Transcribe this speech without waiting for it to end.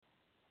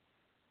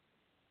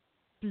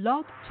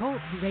Blog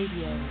Talk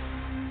Radio.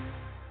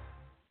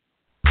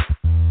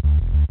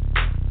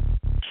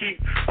 Keep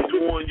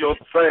doing your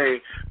thing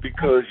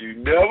because you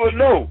never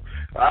know.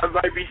 I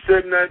might be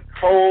sitting at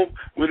home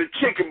with a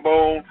chicken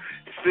bone,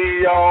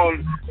 see y'all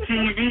on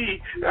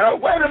TV.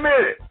 Wait a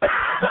minute.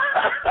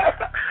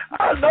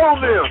 I know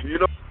them, you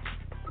know.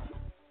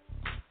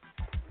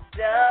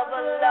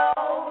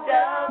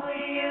 WOWE,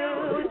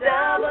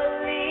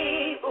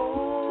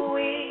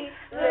 ooh-wee,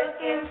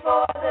 looking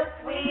for the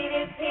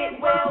sweetest hit.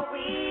 Well,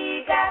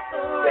 we got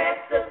the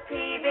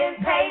recipe, been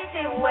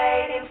patient,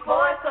 waiting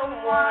for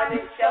someone to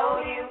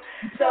show you.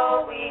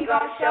 So we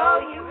gon' show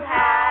you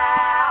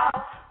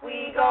how.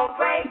 We gon'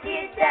 break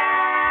it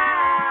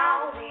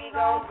down. We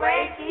gon'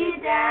 break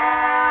it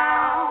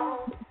down.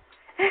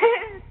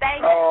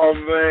 Thank you. Oh,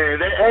 man.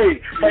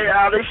 Hey,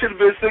 Al, they should have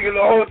been singing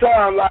the whole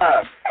time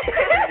live.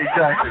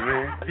 Exactly,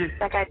 man.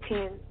 I got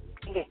 10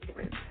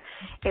 engagements.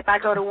 If I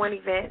go to one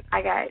event,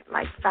 I got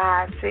like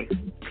 5, 6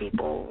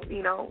 people,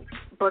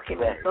 booking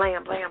me,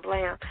 blam, blam,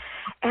 blam.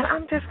 And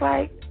I'm just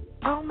like,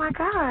 oh, my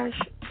gosh,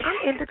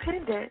 I'm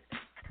independent.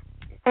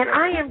 And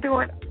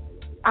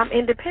I'm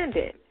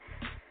independent.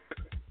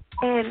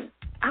 And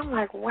I'm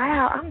like,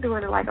 wow, I'm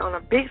doing it like on a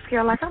big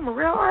scale, like I'm a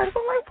real artist.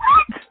 I'm like,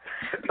 what?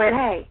 But,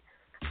 hey,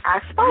 I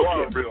spoke You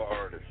are a real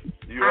artist.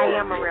 I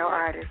am a real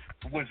artist.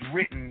 Was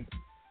written,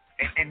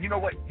 and you know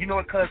what,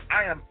 cuz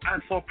I'm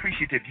so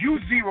appreciative. You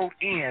zeroed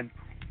in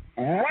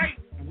right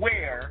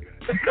where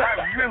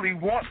I really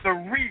want the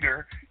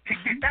reader to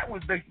get.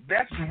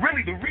 That's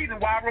really the reason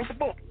why I wrote the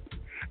book.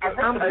 I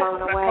wrote the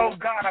book. I told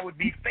God I would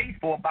be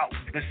faithful about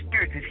the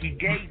spirit that He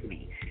gave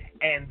me,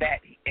 and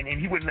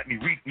He wouldn't let me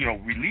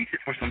release it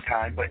for some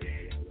time. But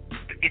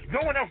if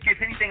no one else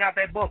gets anything out of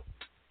that book,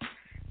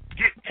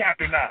 get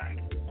chapter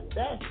 9.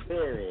 That's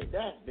very,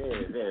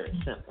 very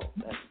simple.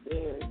 That's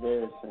very,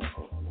 very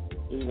simple.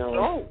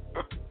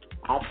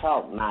 I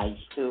talk nice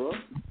to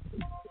them.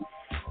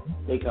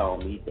 They call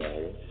me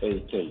Daddy.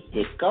 AK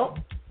Disco.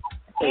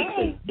 AK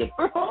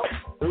Disco.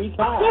 3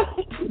 5.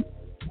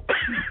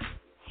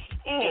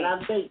 And I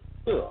make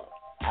sure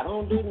I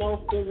don't do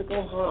no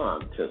physical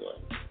harm to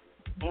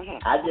them.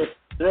 I just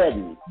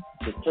threaten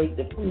to take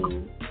the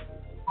food,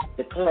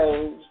 the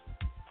clothes,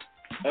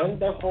 and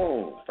the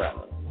home from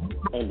them.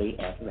 And they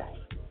act right.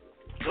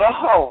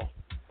 Oh.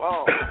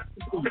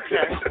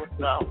 Okay.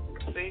 Well,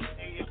 see,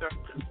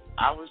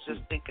 I was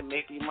just thinking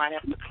maybe you might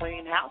have to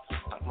clean house or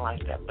something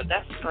like that, but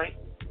that's great.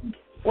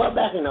 Well,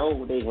 back in the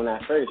old days when I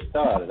first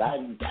started, I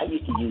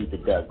used to use the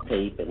duct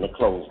tape and the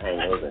clothes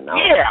hangers and all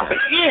that.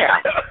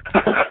 Yeah.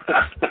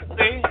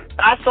 See,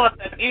 I thought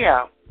that,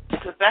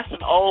 because that's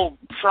an old,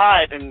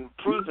 tried and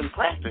proven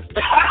practice.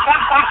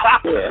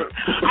 Yeah.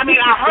 I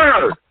mean, I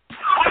heard.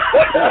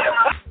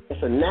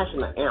 It's a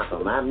national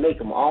anthem. I make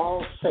them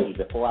all say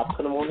before I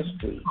put them on the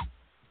street.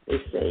 They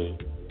say,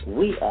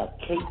 "We are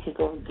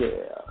K-Tickle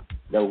Girl,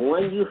 the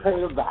one you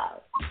heard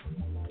about.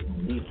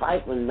 We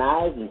fight with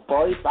knives and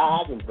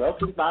 45s and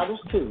broken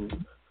bottles too.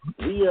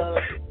 We are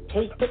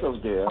K-Tickle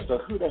Girl, so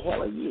who the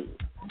hell are you?"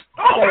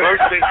 Oh,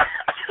 mercy.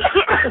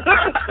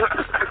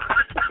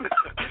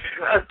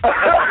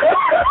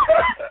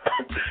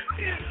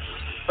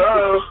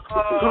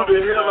 Who the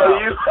hell are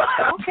you?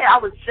 Okay, I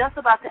was just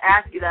about to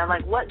ask you that.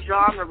 Like, what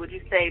genre would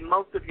you say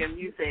most of your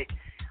music,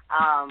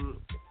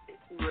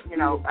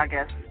 I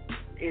guess,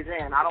 is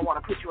in? I don't want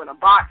to put you in a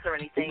box or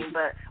anything,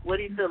 but what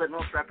do you feel it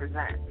most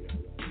represents,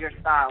 your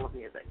style of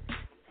music?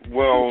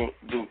 Well,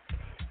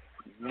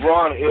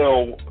 Ron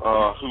L.,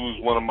 who's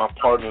one of my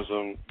partners,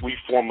 and we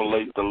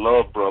formulate the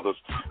Love Brothers.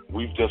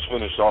 We've just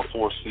finished our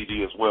 4th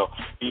CD as well.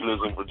 He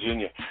lives in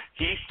Virginia.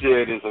 He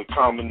said it's a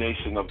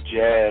combination of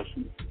jazz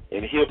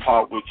and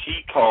hip-hop, which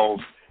he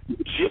calls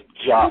Jip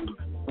Jop,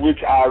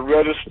 which I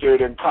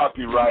registered and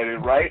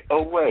copyrighted right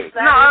away.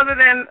 No, other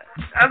than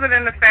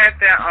the fact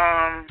that,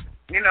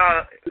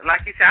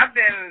 like you said,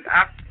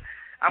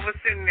 I was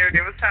sitting there.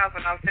 There was times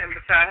when I was sitting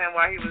beside him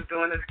while he was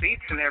doing his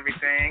beats and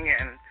everything,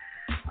 and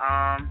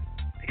I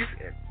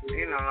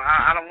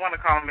don't want to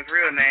call him his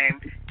real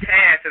name.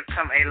 Taz has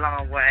come a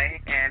long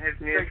way, and his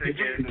music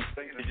is.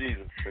 Thank you,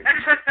 Jesus.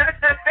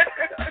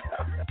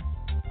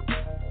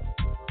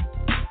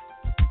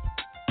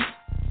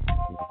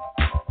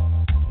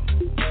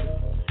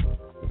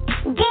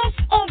 This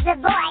is The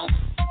Voice,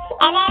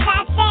 and as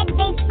I said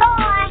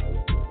before,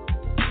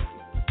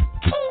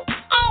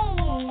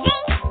 T-A-Z,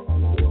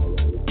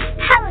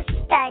 host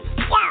the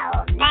show,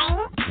 man.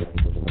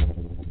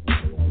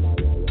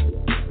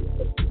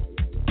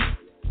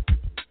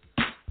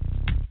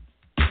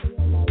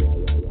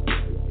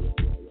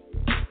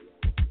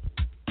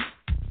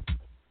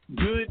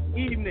 Good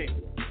evening.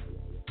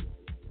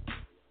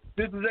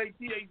 This is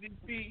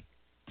ATAZP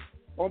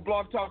on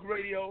Blog Talk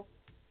Radio.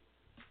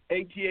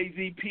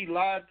 ATAZP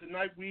Live.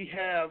 Tonight we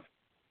have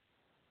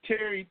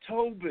Teri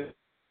Tobin,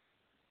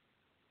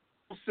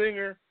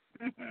 singer,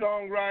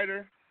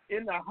 songwriter,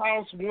 in the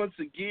house once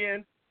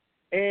again.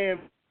 And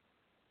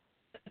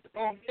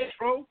on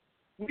intro,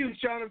 we was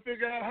trying to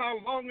figure out how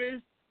long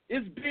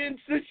it's been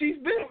since she's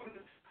been on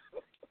this.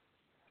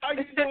 How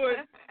you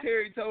doing,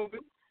 Teri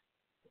Tobin?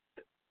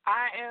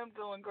 I am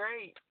doing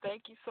great.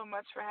 Thank you so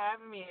much for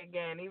having me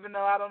again, even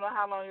though I don't know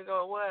how long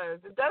ago it was.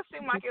 It does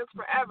seem like it was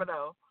forever,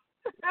 though.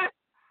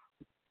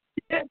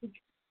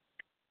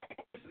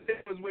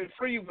 It was when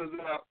Free was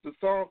out. The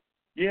song,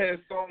 you had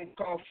a song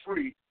called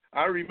Free.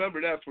 I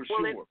remember that for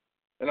sure.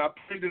 And I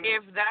played it.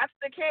 If that's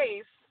the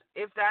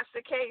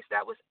case,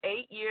 that was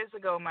 8 years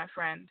ago, my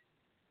friend.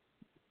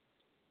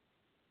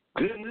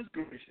 Goodness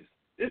gracious.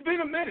 It's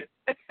been a minute.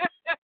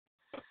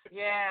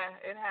 Yeah,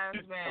 it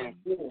has been.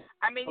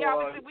 I mean, yeah,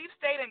 we've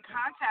stayed in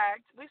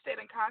contact.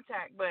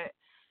 But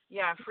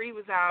yeah, Free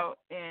was out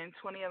in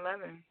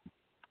 2011.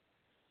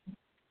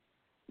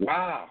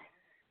 Wow.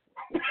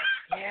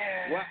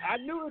 Yeah. Well, I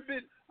knew it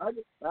been.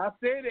 I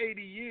said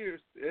 80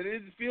 years. It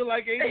didn't feel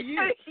like 80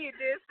 years. You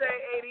did say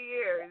 80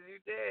 years.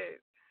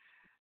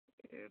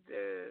 You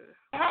did.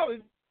 How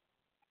is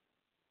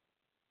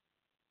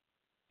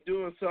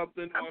doing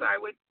something on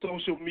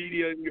social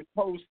media and you're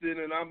posting,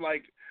 and I'm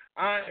like,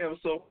 I am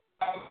so.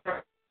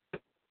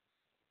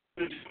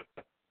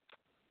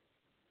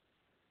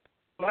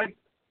 Like,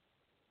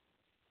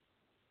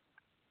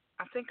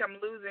 I think I'm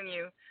losing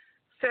you.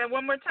 Say it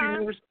one more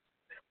time.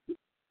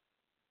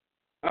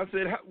 I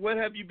said, what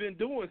have you been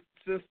doing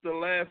since the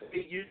last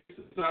 8 years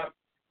since I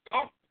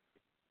talked?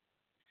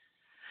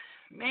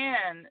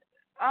 Man,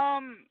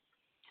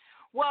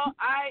 well,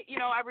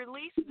 I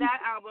released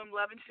that album,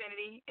 Love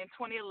Infinity, in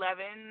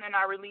 2011, and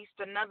I released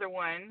another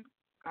one.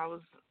 I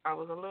was a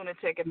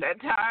lunatic at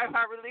that time.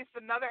 I released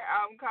another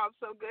album called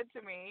So Good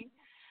to Me.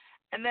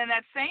 And then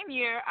that same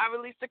year, I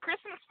released a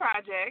Christmas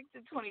project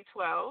in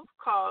 2012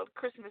 called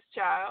Christmas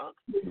Child.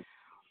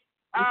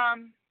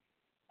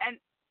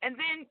 And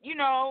then,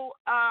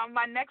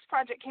 my next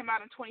project came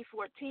out in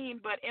 2014,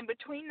 but in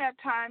between that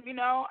time,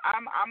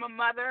 I'm a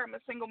mother, I'm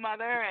a single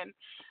mother, and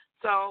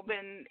so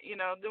been,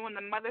 doing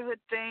the motherhood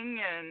thing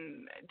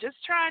and just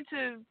trying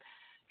to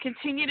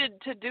continue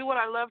to do what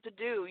I love to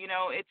do.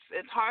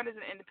 It's hard as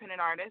an independent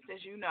artist,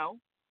 as you know,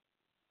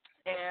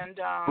 and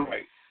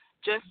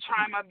just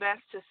trying my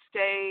best to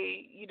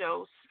stay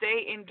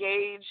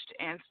engaged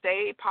and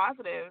stay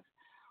positive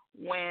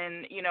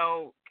when,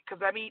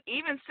 because, I mean,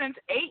 even since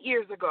 8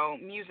 years ago,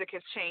 music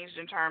has changed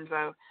in terms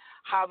of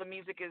how the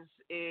music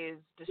is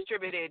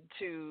distributed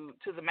to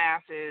the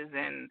masses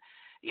and,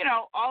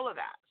 all of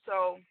that.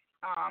 So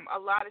a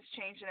lot has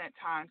changed in that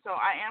time. So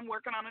I am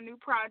working on a new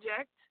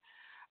project,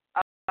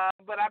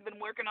 but I've been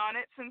working on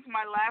it since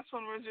my last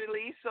one was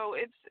released. So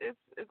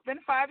it's been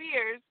 5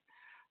 years.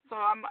 So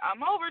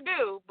I'm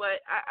overdue,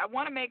 but I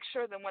want to make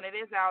sure that when it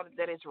is out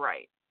that it's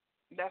right.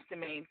 That's the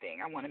main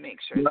thing. I want to make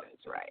sure that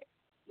it's right.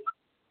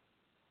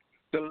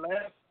 The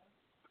last.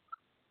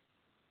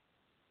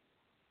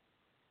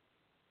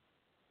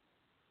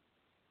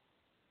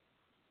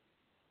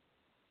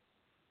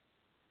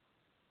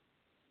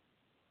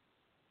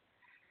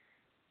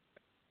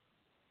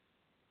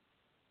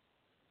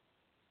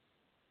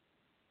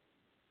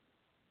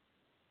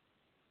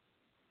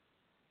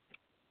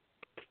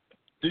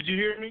 Did you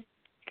hear me?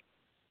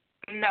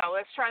 No,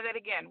 let's try that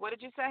again. What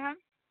did you say, hon?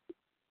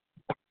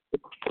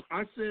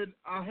 I said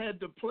I had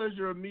the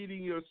pleasure of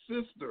meeting your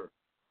sister,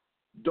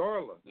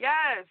 Darla.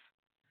 Yes.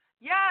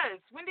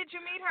 When did you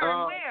meet her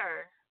and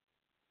where?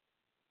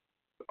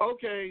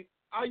 Okay,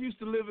 I used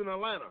to live in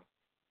Atlanta.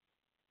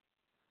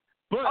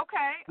 But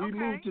we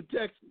moved to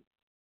Texas.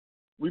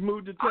 We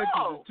moved to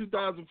Texas in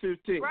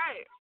 2015.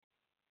 Right.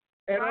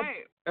 And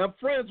I'm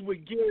friends with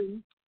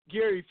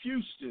Gary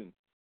Fuston,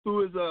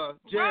 who is a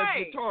jazz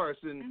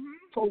guitarist in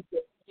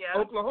Tulsa,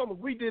 Oklahoma.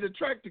 We did a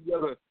track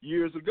together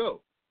years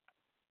ago.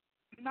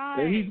 Nice.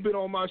 And he's been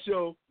on my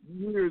show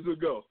years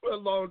ago.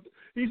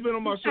 He's been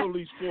on my show at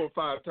least 4 or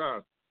 5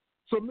 times.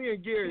 So me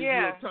and Gary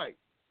real tight.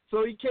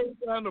 So he came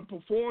down to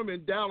perform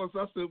in Dallas.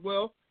 I said,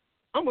 well,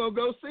 I'm going to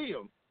go see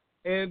him.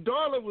 And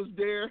Darla was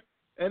there,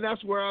 and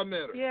that's where I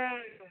met her. Yeah.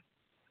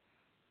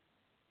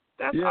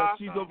 That's awesome.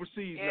 She's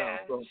overseas now.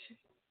 So.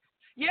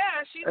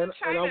 She's in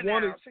China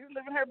now. She's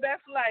living her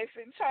best life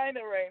in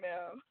China right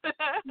now.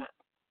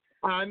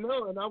 I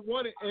know,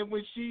 and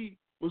when she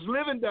was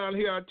living down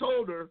here, I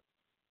told her,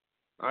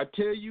 I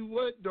tell you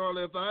what,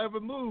 Darla, if I ever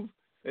move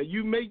and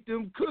you make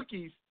them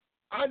cookies,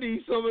 I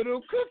need some of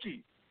them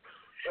cookies.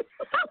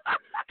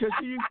 Because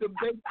she used to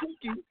bake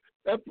cookies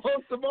and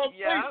post them on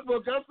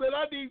Facebook. I said,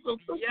 I need some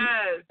cookies.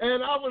 Yes.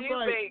 And I was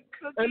like,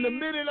 and the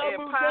minute I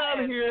moved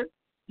down here,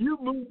 you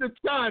moved to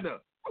China.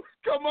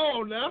 Come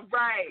on now.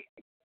 Right.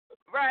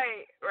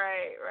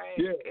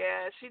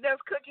 Yeah, she does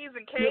cookies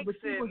and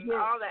cakes and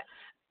all that.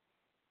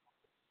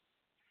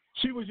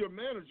 She was your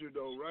manager,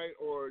 though, right?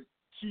 Or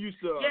she used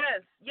to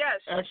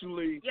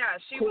actually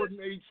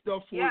coordinate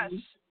stuff for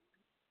you?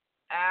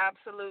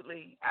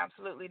 Absolutely.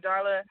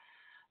 Darla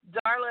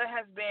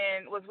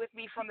was with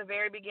me from the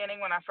very beginning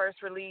when I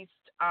first released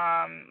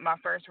my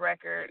first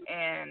record,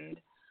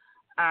 and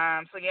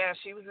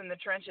she was in the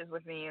trenches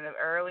with me in the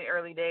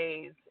early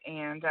days,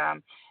 and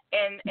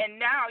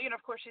now,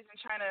 of course, she's in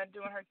China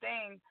doing her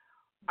thing,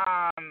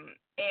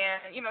 And,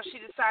 you know, she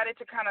decided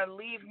to kind of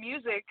leave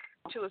music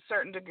to a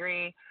certain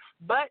degree,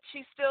 but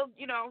she's still,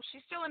 you know,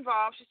 she's still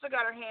involved. She's still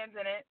got her hands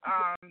in it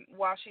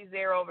while she's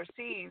there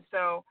overseas.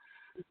 So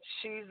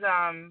she's,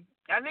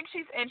 I think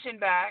she's inching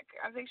back.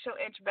 I think she'll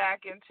inch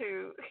back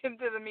into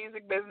the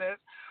music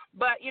business.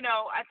 But, you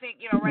know, I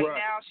think, you know, right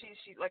now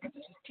she's like I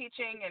said, she's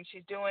teaching, and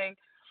she's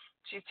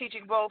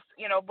teaching both,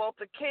 you know, both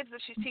the kids that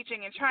she's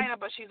teaching in China,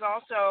 but she's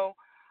also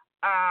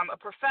a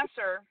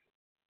professor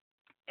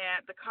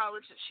at the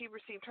college that she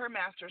received her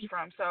master's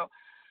from. So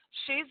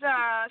she's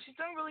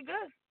doing really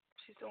good.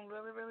 She's doing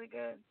really, really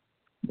good.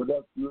 But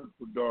that's good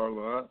for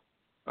Darla.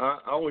 I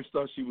always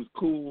thought she was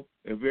cool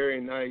and very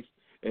nice,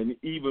 and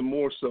even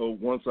more so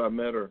once I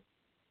met her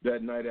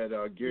that night at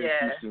Gary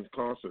Houston's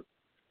concert.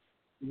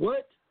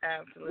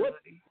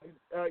 Absolutely.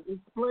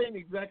 Explain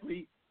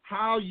exactly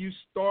how you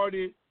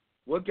started,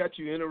 what got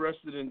you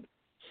interested in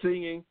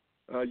singing.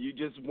 You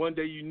just one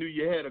day you knew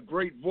you had a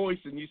great voice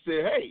and you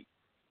said, hey,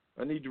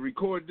 I need to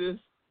record this,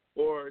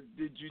 or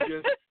did you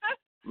just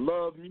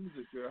love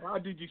music, or how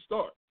did you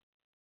start?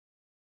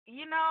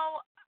 You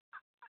know,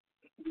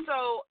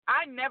 so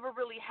I never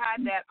really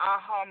had that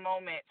aha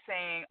moment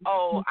saying,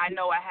 oh, I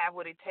know I have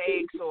what it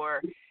takes,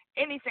 or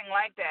anything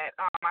like that.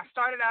 I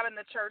started out in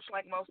the church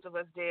like most of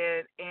us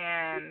did,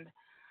 and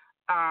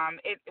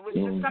it was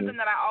just something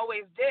that I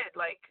always did.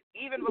 Like,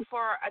 even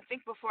before I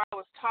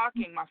was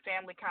talking, my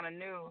family kind of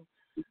knew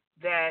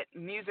that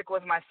music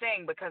was my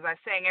thing, because I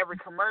sang every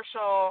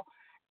commercial,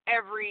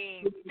 every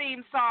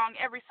theme song,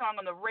 every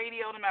song on the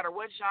radio, no matter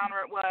what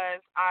genre it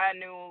was. I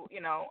knew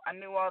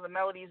all the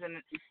melodies, and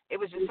it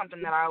was just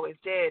something that I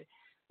always did.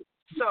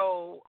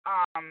 So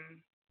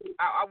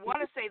I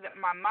want to say that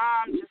my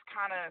mom just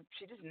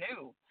she just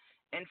knew,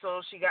 and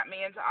so she got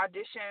me into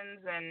auditions,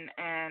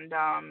 and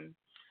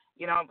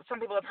you know, some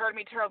people have heard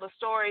me tell the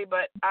story,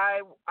 but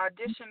I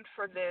auditioned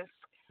for this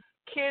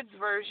kids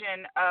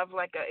version of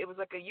it was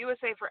like a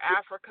USA for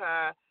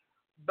Africa,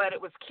 but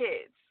it was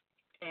kids.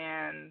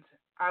 And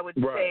I would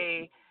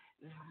say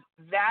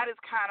that is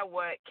kind of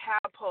what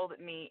catapulted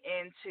me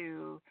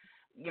into,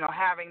 you know,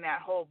 having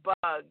that whole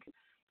bug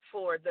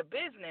for the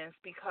business,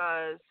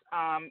 because,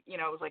 you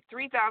know, it was like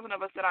 3,000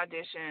 of us that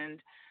auditioned,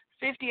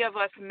 50 of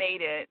us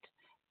made it.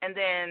 And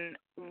then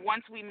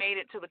once we made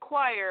it to the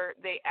choir,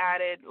 they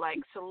added like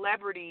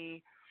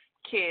celebrity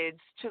kids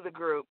to the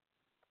group.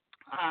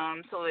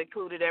 So they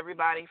included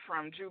everybody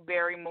from Drew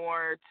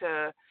Barrymore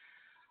to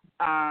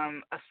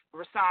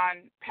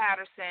Rasan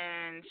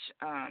Patterson,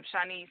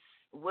 Shanice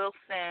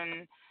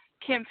Wilson,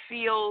 Kim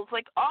Fields,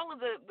 like all of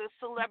the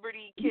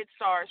celebrity kid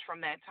stars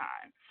from that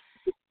time.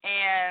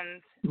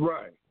 And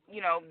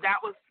you know, that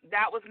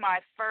was my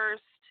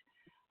first.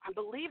 I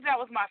believe that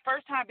was my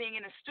first time being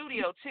in a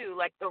studio too,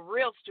 like the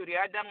real studio.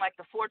 I'd done like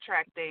the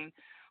 4-track thing,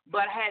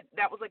 but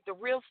that was like the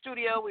real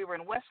studio. We were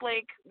in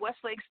Westlake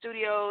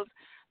Studios.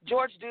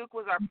 George Duke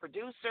was our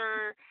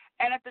producer,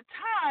 and at the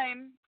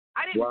time,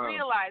 I didn't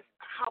realize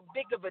how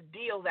big of a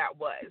deal that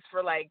was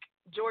for like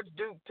George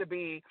Duke to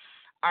be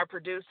our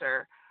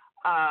producer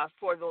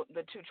for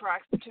the 2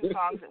 tracks, the 2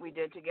 songs that we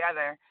did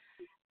together.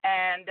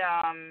 And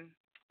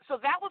so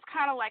that was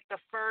kind of like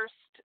the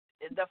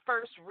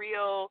first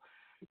real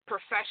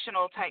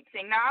professional type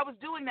thing. Now, I was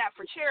doing that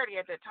for charity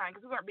at that time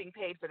because we weren't being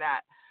paid for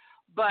that.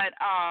 But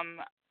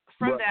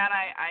from that,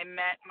 I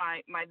met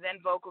my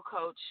then vocal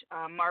coach,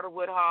 Marta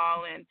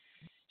Woodhall, and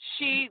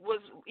she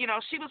was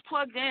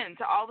plugged in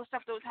to all the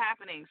stuff that was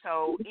happening.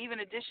 So even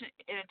in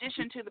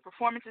addition to the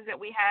performances that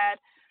we had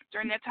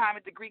during that time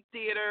at the Greek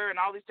Theater and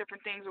all these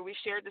different things where we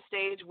shared the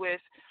stage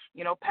with,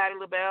 you know, Patti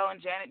LaBelle and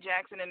Janet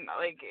Jackson, and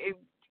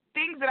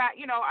things that I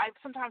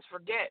sometimes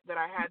forget that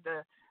I had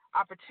the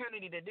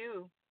opportunity to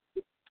do.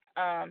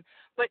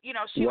 But, you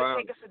know, she would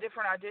take us to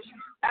different auditions.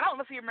 I don't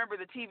know if you remember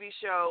the TV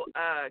show,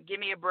 Give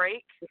Me a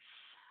Break.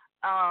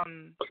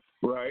 Some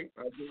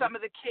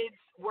of the kids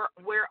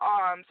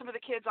some of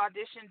the kids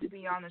auditioned to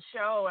be on the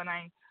show, and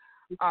I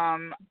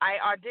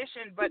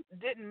auditioned but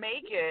didn't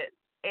make it.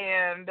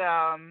 And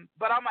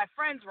but all my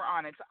friends were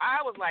on it. So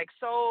I was like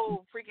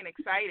so freaking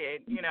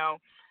excited, you know,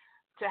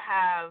 to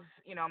have,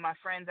 you know, my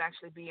friends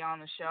actually be on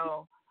the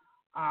show,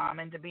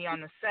 and to be on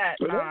the set.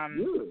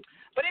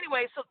 But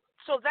anyway,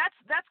 so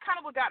that's kind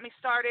of what got me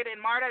started,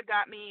 and Marta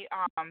got me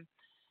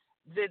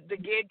the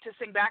gig to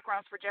sing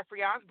backgrounds for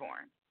Jeffrey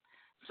Osborne.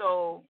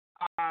 So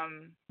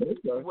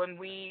when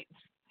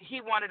he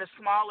wanted a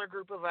smaller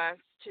group of us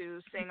to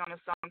sing on a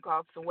song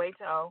called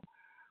Soweto,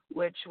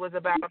 which was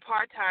about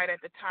apartheid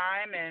at the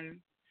time, and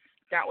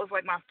that was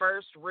like my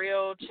first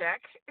real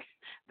check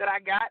that I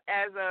got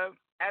as a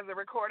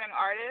recording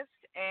artist.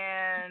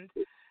 And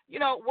you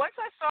know, once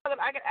I saw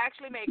that I could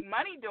actually make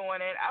money doing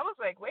it, I was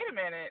like, wait a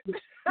minute,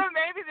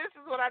 maybe this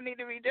is what I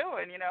need to be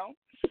doing, you know?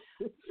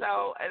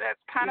 So that's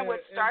kind of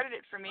what started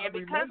it for me. And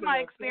because my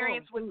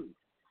experience with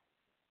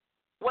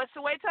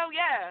Soweto,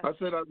 I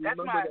said I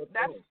remember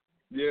that song.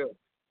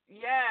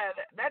 Yeah,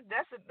 that's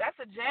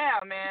a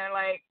jam, man.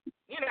 Like,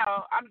 you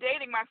know, I'm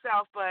dating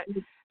myself, but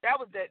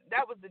that was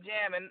the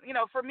jam. And, you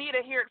know, for me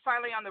to hear it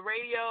finally on the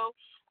radio,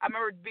 I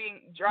remember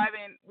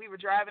we were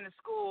driving to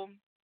school.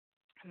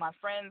 My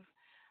friend's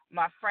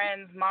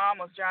mom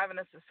was driving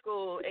us to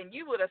school, and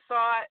you would have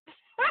thought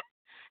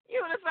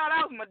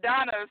I was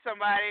Madonna or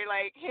somebody,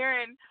 like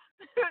hearing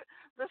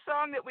the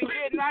song that we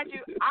did. Mind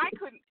you,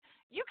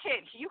 you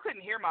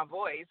couldn't hear my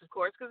voice, of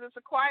course, because it's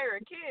a choir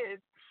of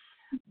kids.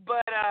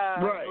 But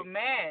right. But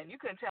man, you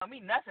couldn't tell me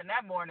nothing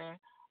that morning.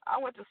 I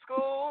went to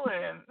school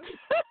and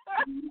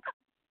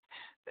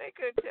they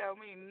couldn't tell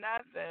me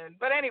nothing.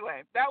 But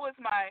anyway, that was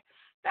my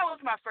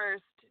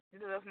first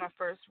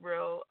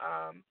real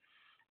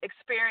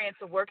experience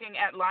of working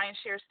at Lion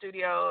Share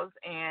Studios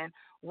and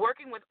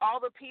working with all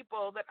the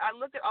people that I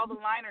looked at all the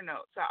liner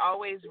notes. I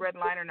always read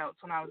liner notes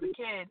when I was a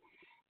kid,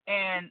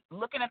 and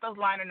looking at those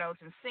liner notes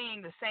and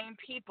seeing the same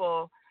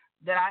people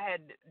that I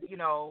had,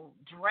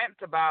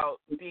 dreamt about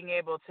being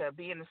able to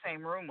be in the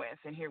same room with,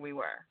 and here we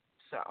were.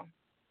 So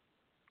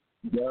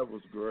that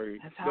was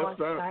great. That's how I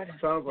started.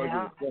 Sounds like it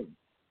was fun.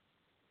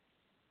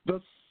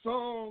 The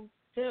song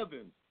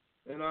Heaven,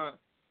 and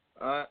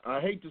I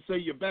hate to say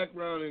your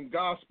background in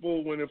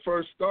gospel when it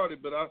first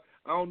started, but I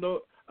don't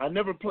know. I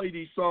never play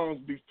these songs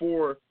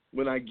before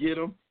when I get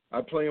them.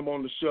 I play them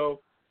on the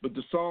show. But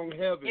the song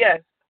Heaven,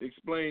 yes.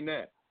 Explain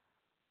that.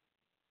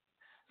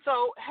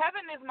 So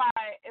Heaven is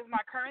my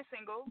current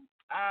single.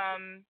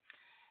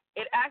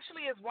 It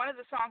actually is one of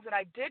the songs that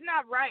I did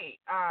not write.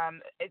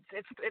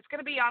 It's going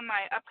to be on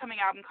my upcoming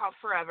album called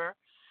Forever.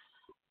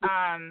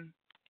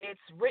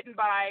 It's written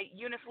by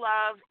Eunice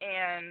Love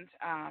and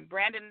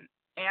Brandon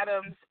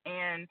Adams,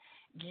 and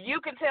you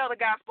can tell the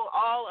gospel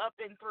all up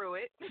and through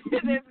it.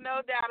 There's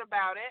no doubt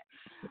about it.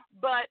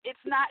 But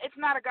it's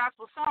not a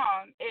gospel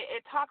song.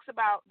 It talks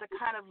about the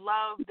kind of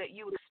love that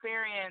you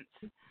experience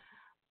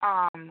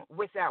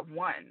with that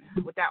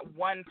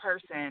one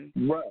person,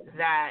 right.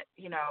 That,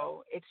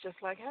 it's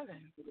just like heaven.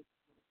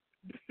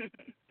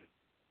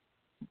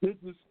 This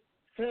is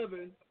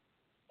Heaven,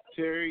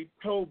 Teri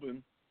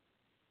Tobin.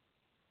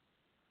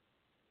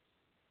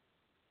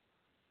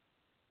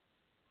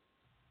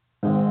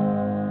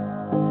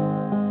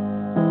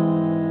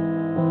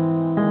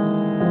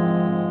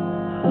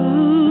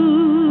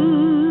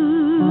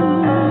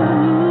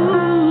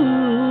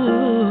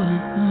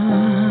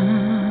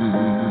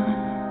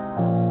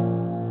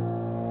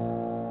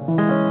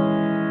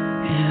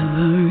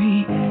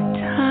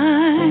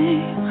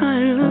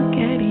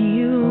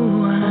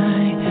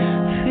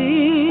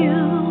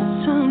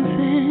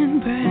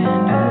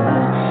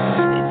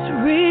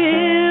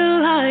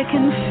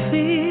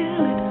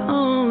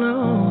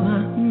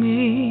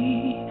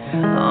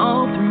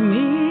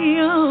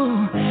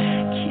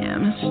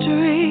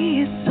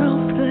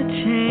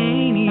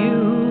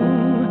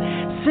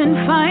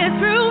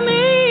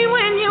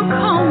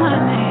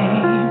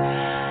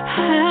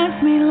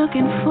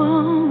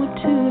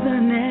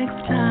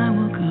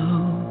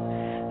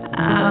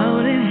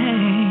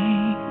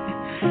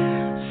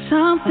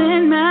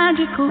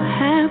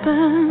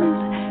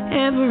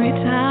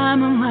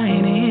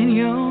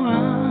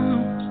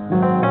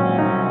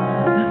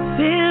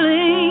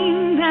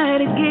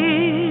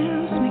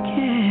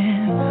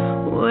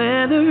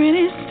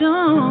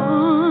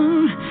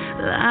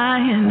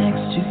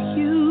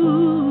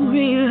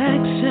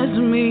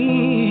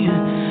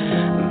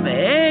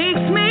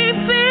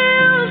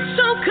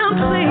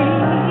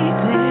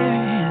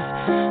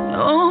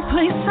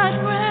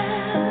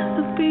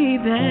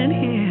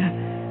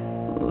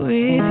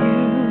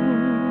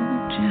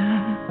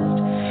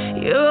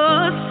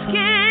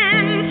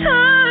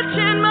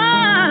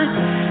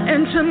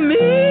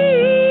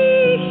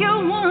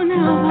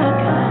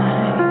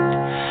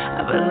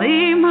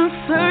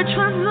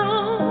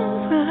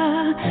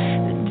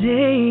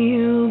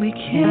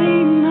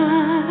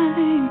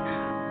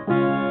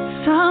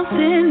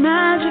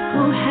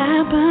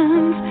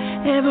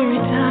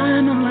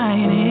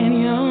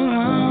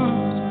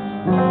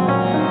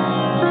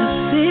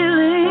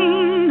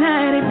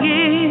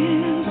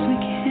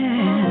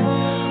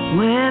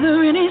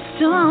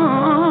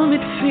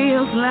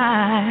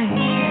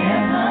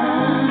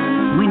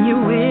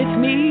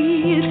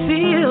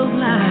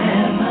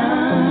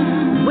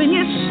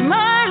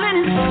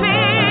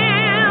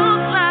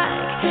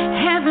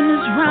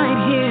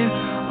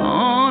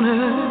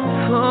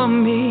 For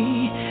me.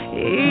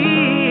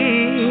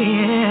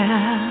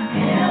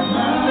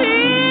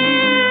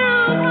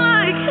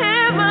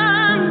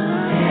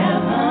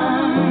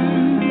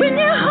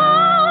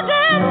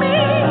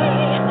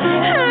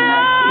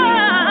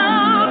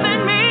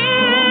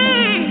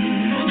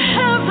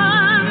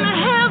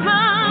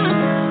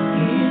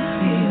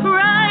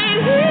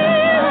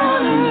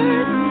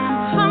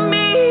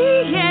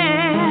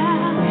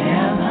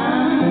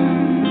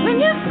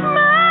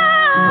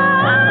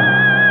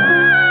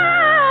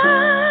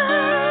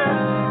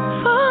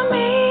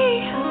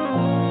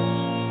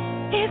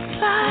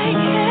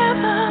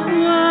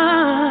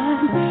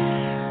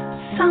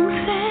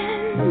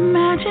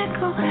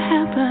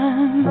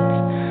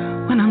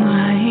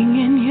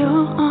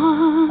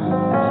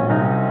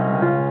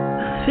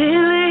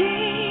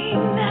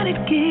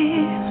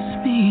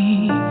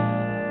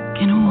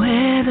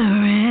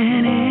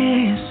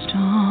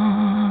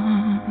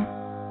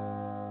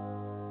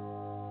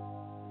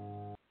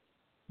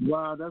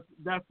 Wow,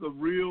 that's a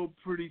real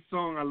pretty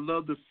song. I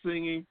love the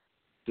singing,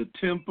 the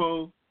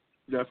tempo.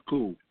 That's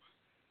cool.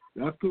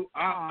 That's cool.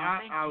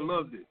 I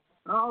loved it.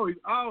 I always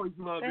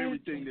love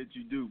everything that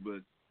you do,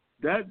 but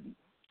that.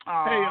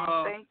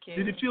 Thank you.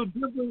 Did it feel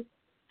different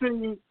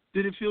singing?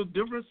 Did it feel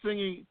different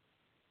singing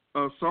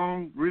a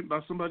song written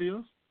by somebody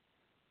else,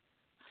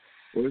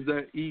 or is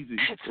that easy?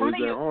 Or is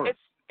that hard?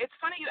 It's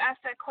funny you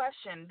asked that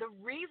question. The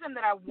reason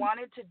that I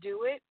wanted to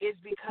do it is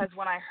because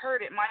when I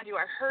heard it, mind you,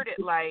 I heard it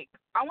like,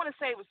 I want to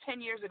say it was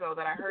 10 years ago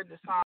that I heard the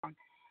song.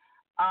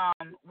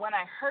 When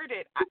I heard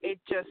it, it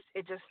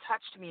just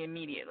touched me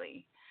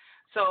immediately.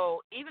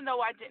 So even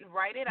though I didn't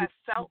write it, I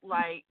felt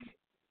like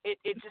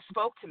it just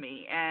spoke to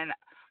me. And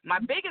my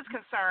biggest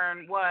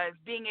concern was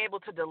being able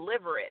to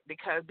deliver it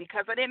because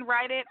I didn't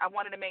write it, I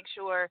wanted to make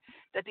sure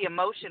that the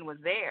emotion was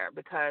there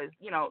because,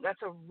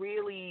 that's a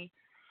really,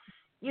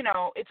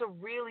 it's a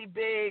really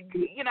big,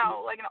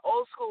 like an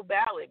old school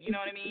ballad, you know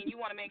what I mean? You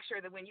want to make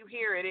sure that when you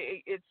hear it,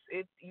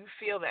 you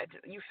feel that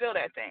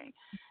thing.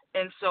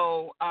 And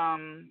so,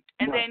 then,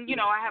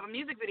 I have a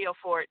music video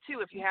for it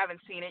too. If you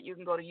haven't seen it, you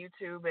can go to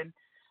YouTube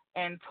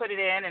and put it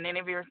in, and any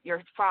of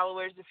your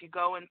followers, if you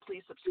go and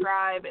please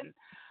subscribe and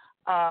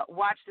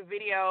watch the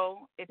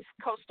video. It's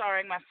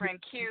co-starring my friend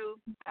Q,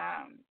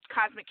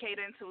 Cosmic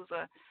Cadence, who's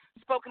a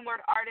spoken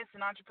word artist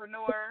and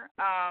entrepreneur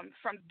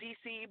from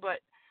D.C.,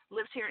 but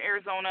lives here in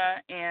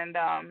Arizona. And,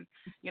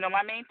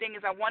 my main thing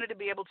is I wanted to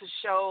be able to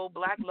show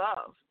Black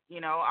love.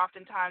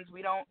 Oftentimes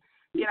we don't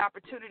get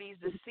opportunities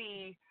to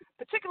see,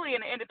 particularly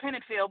in the independent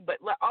field, but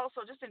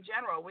also just in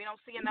general, we don't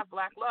see enough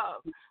Black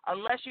love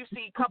unless you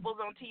see couples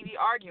on TV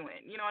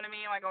arguing, you know what I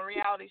mean, like on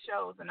reality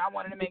shows. And I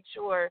wanted to make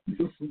sure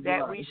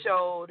that we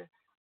showed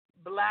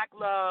Black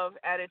love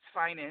at its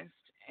finest.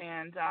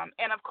 And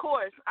of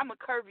course, I'm a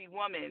curvy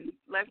woman,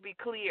 let's be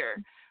clear.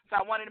 So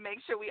I wanted to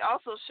make sure we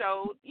also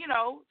showed,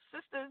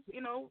 sisters,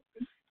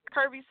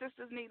 curvy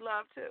sisters need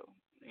love too.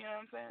 You know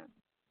what I'm saying?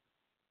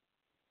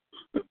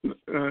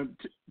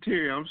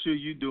 Terry, I'm sure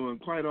you're doing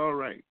quite all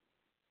right,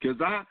 cause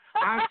I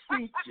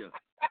seen you.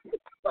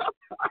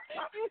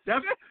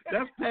 that's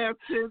past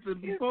tense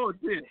and before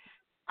tense.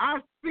 I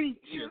seen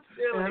you,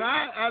 and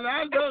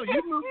I know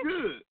you look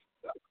good.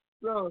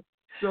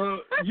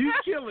 So you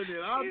killing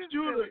it. I'm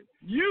sure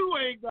you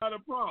ain't got a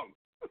problem.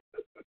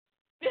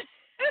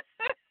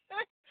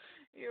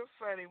 You're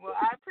funny. Well,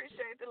 I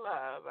appreciate the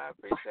love.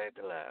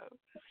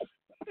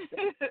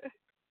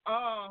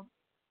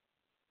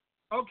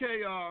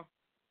 Okay,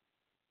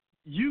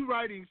 you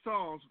writing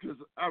songs, because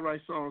I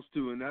write songs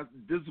too, and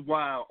this is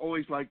why I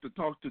always like to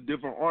talk to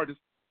different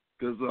artists,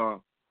 because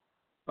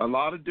a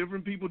lot of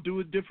different people do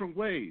it different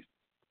ways.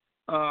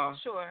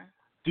 Sure.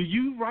 Do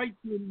you write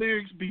the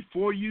lyrics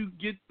before you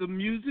get the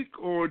music,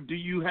 or do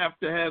you have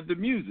to have the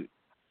music?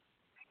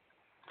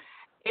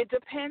 It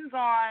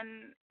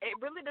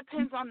really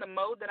depends on the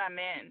mode that I'm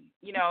in.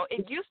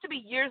 It used to be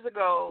years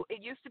ago,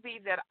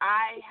 that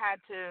I had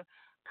to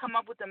come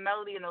up with the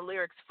melody and the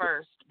lyrics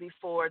first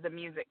before the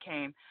music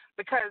came.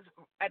 Because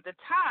at the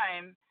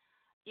time,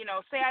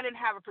 say I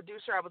didn't have a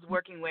producer I was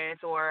working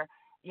with, or,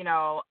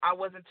 I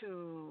wasn't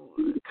too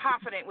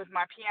confident with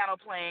my piano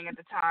playing at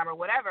the time or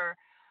whatever,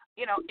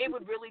 it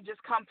would really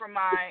just come from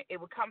my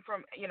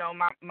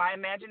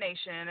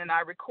imagination, and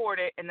I record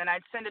it, and then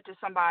I'd send it to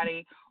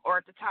somebody, or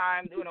at the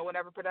time,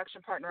 whatever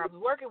production partner I was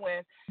working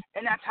with,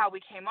 and that's how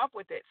we came up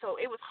with it. So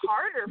it was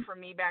harder for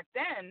me back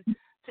then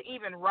to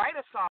even write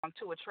a song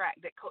to a track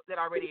that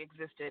already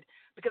existed,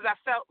 because I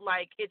felt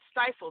like it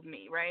stifled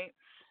me, right?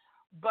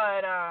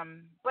 But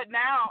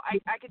now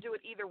I could do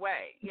it either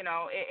way.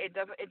 It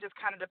doesn't. It just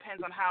kind of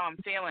depends on how I'm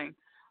feeling.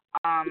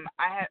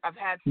 I've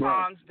had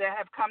songs that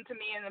have come to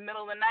me in the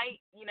middle of the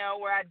night,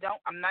 where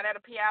I'm not at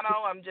a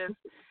piano. I'm just,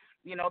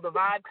 the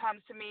vibe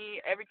comes to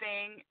me,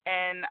 everything,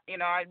 and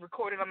I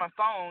record it on my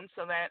phone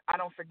so that I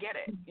don't forget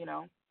it.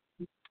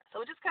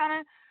 So it just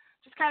kind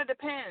of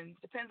depends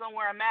on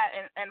where I'm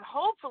at, and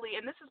hopefully,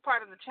 and this is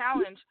part of the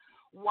challenge,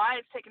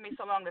 why it's taken me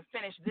so long to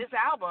finish this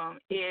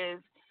album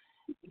is,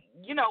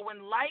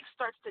 when life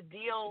starts to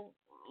deal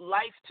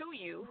life to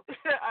you,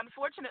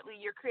 unfortunately,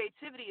 your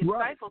creativity is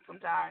stifled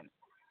sometimes.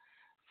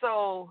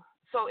 So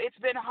it's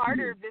been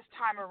harder this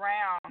time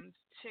around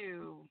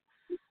to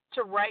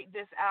write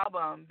this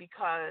album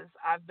because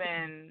I've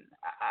been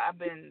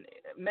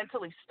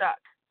mentally stuck.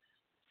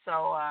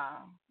 So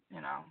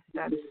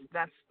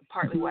that's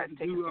partly why it's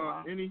taken so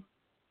long.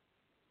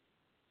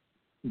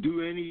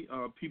 Do any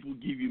people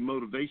give you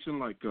motivation,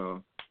 like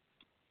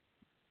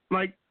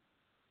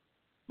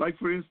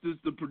for instance,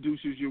 the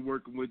producers you're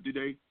working with? Do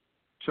they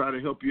try to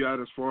help you out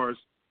as far as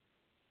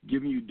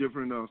giving you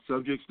different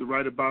subjects to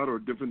write about, or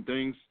different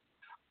things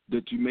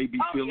that you may be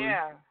feeling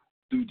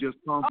through just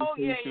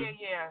conversation?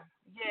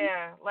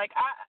 Yeah. Like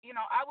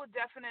I would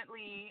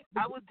definitely.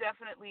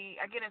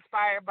 I get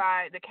inspired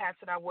by the cats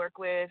that I work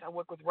with. I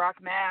work with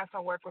Rock Mass. I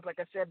work with, like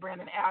I said,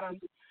 Brandon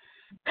Adams.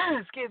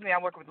 Excuse me. I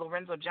work with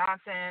Lorenzo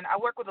Johnson. I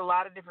work with a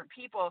lot of different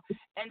people,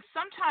 and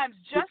sometimes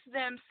just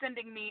them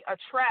sending me a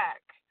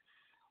track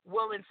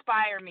will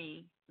inspire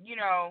me,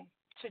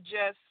 to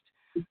just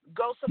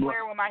go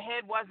somewhere where my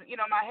head wasn't,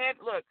 my head,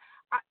 look,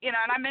 and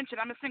I mentioned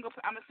I'm a single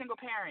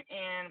parent,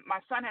 and my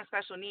son has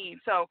special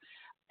needs. So,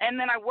 and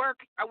then I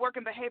work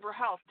in behavioral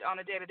health on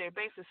a day-to-day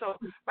basis.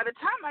 So by the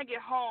time I get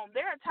home,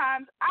 there are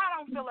times I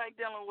don't feel like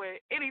dealing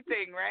with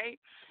anything, right?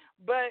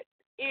 But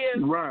if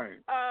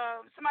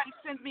somebody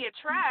sends me a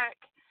track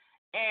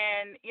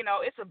and,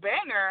 it's a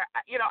banger,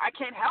 I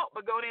can't help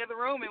but go in the other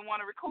room and want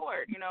to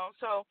record,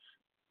 So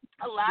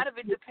a lot of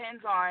it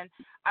depends on,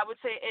 I would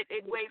say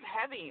it weighs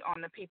heavy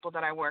on the people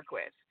that I work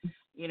with.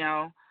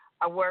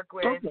 I work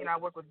with, I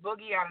work with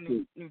Boogie out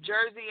in New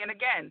Jersey. And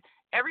again,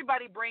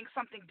 everybody brings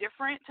something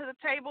different to the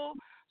table.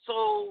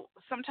 So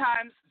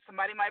sometimes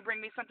somebody might bring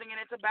me something and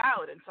it's a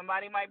ballad, and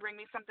somebody might bring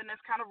me something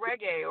that's kind of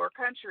reggae or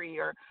country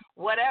or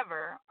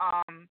whatever.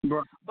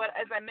 But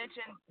as I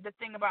mentioned, the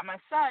thing about my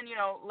son,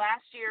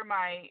 last year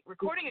my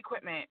recording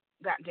equipment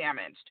got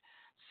damaged.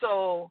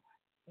 So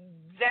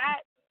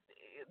that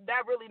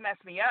really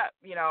messed me up,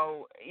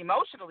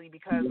 emotionally,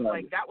 because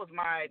like that was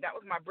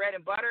my bread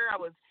and butter. I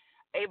was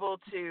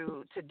able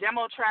to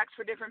demo tracks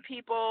for different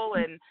people,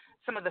 and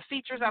some of the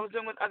features I was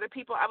doing with other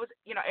people,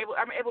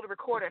 I'm able to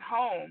record at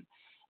home.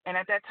 And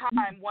at that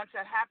time, once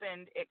that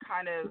happened, it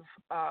kind of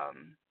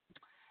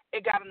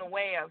it got in the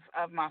way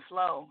of my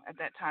flow at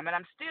that time. And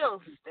I'm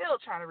still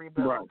trying to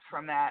rebuild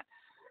from that.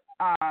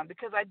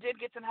 Because I did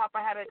get some help.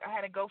 I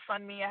had a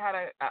GoFundMe, I had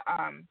a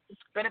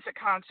benefit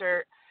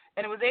concert,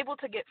 and it was able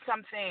to get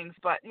some things,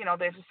 but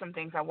there's just some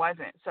things I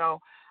wasn't.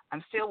 So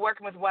I'm still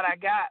working with what I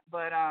got,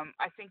 but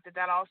I think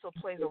that also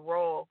plays a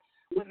role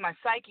with my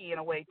psyche in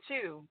a way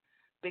too,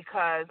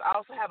 because I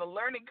also have a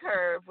learning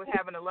curve with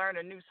having to learn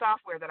a new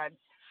software that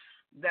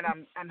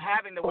I'm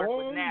having to work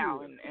with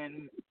now,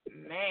 and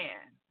man,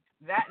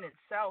 that in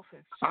itself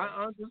is just,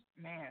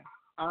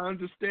 I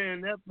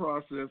understand that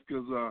process,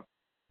 because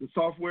the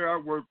software I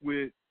work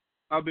with,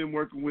 I've been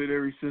working with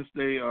ever since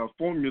they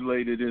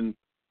formulated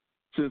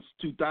since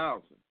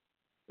 2000.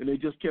 And they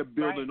just kept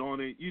building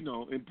on it,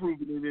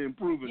 improving it and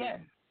improving it.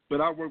 But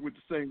I work with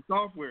the same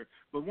software.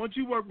 But once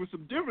you work with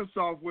some different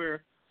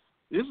software,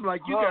 it's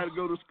like you got to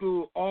go to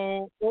school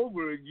all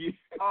over again.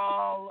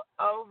 All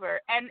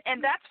over. And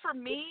that's for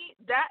me,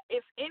 that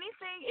if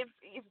anything, if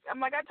I'm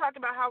like, I talked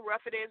about how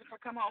rough it is if I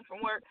come home from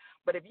work,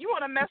 but if you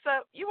want to mess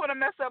up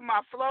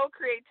my flow,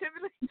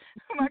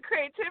 my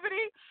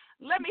creativity,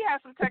 let me have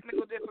some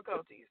technical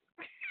difficulties.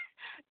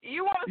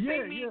 You want to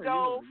see me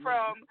go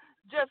from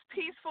just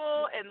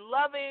peaceful and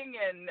loving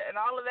and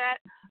all of that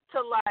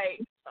to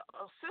like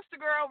a sister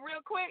girl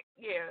real quick?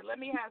 Yeah, let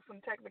me have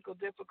some technical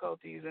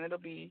difficulties, and it'll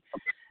be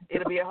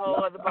a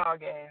whole other ball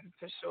game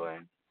for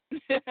sure.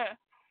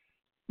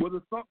 Well,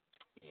 the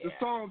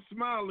song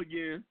 "Smile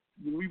Again,"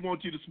 we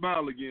want you to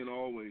smile again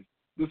always.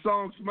 The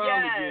song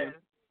 "Smile Again,"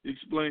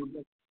 explain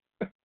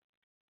that.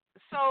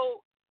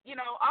 So,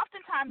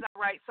 oftentimes I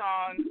write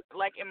songs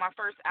like in my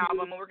first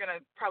album, and we're going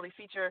to probably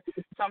feature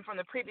some from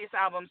the previous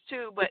albums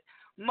too, but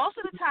most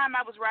of the time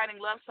I was writing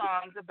love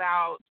songs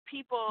about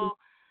people,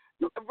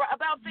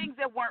 about things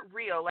that weren't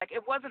real. Like,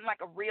 it wasn't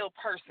like a real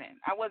person.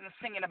 I wasn't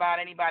singing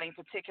about anybody in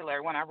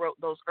particular when I wrote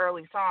those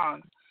early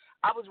songs.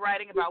 I was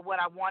writing about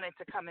what I wanted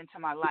to come into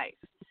my life.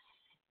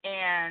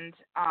 And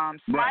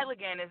Smile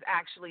Again is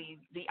actually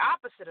the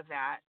opposite of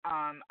that.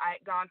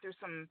 I'd gone through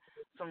some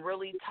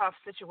really tough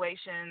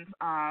situations.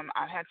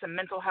 I've had some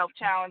mental health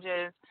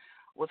challenges,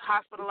 was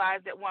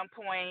hospitalized at one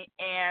point,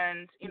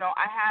 and,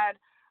 I had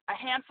a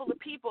handful of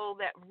people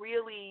that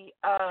really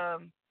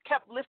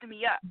kept lifting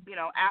me up,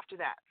 after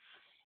that.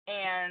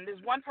 And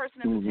there's one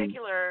person in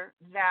particular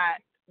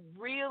that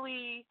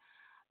really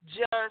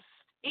just,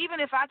 even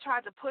if I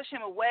tried to push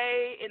him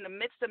away in the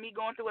midst of me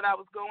going through what I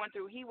was going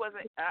through, he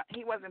wasn't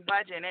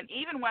budging. And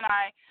even when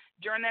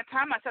during that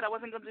time, I said I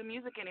wasn't going to do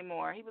music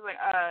anymore, he was like,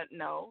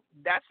 no,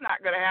 that's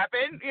not going to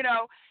happen.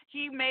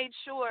 He made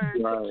sure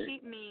to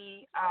keep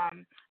me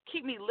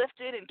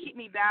lifted and keep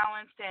me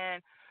balanced.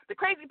 And the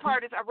crazy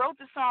part is I wrote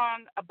the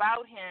song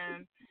about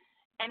him,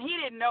 and he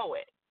didn't know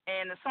it.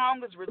 And the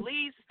song was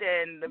released,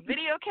 and the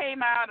video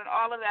came out, and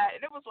all of that. And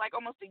it was like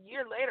almost a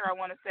year later, I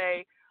want to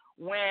say,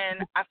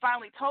 when I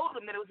finally told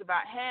him that it was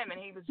about him, and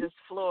he was just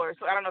floored.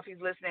 So I don't know if he's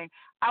listening.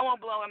 I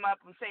won't blow him up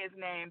and say his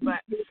name,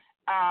 but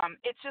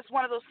it's just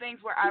one of those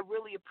things where I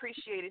really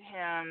appreciated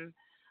him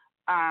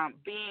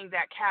being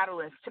that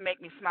catalyst to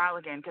make me smile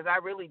again, because I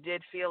really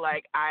did feel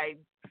like I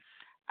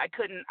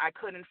couldn't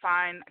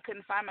find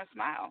my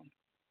smile.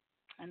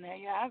 And there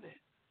you have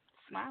it.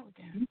 Smile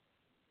again.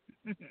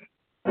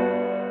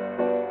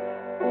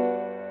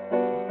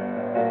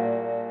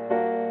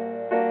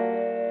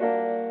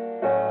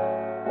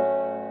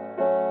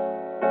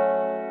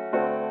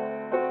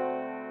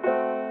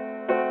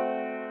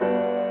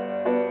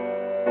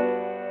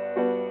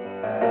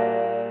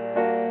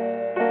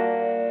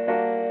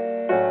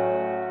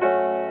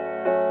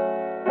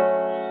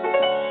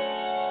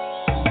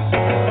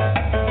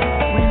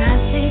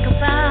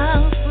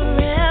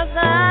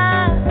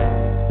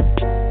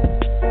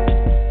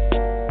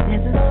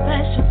 There's a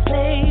special place.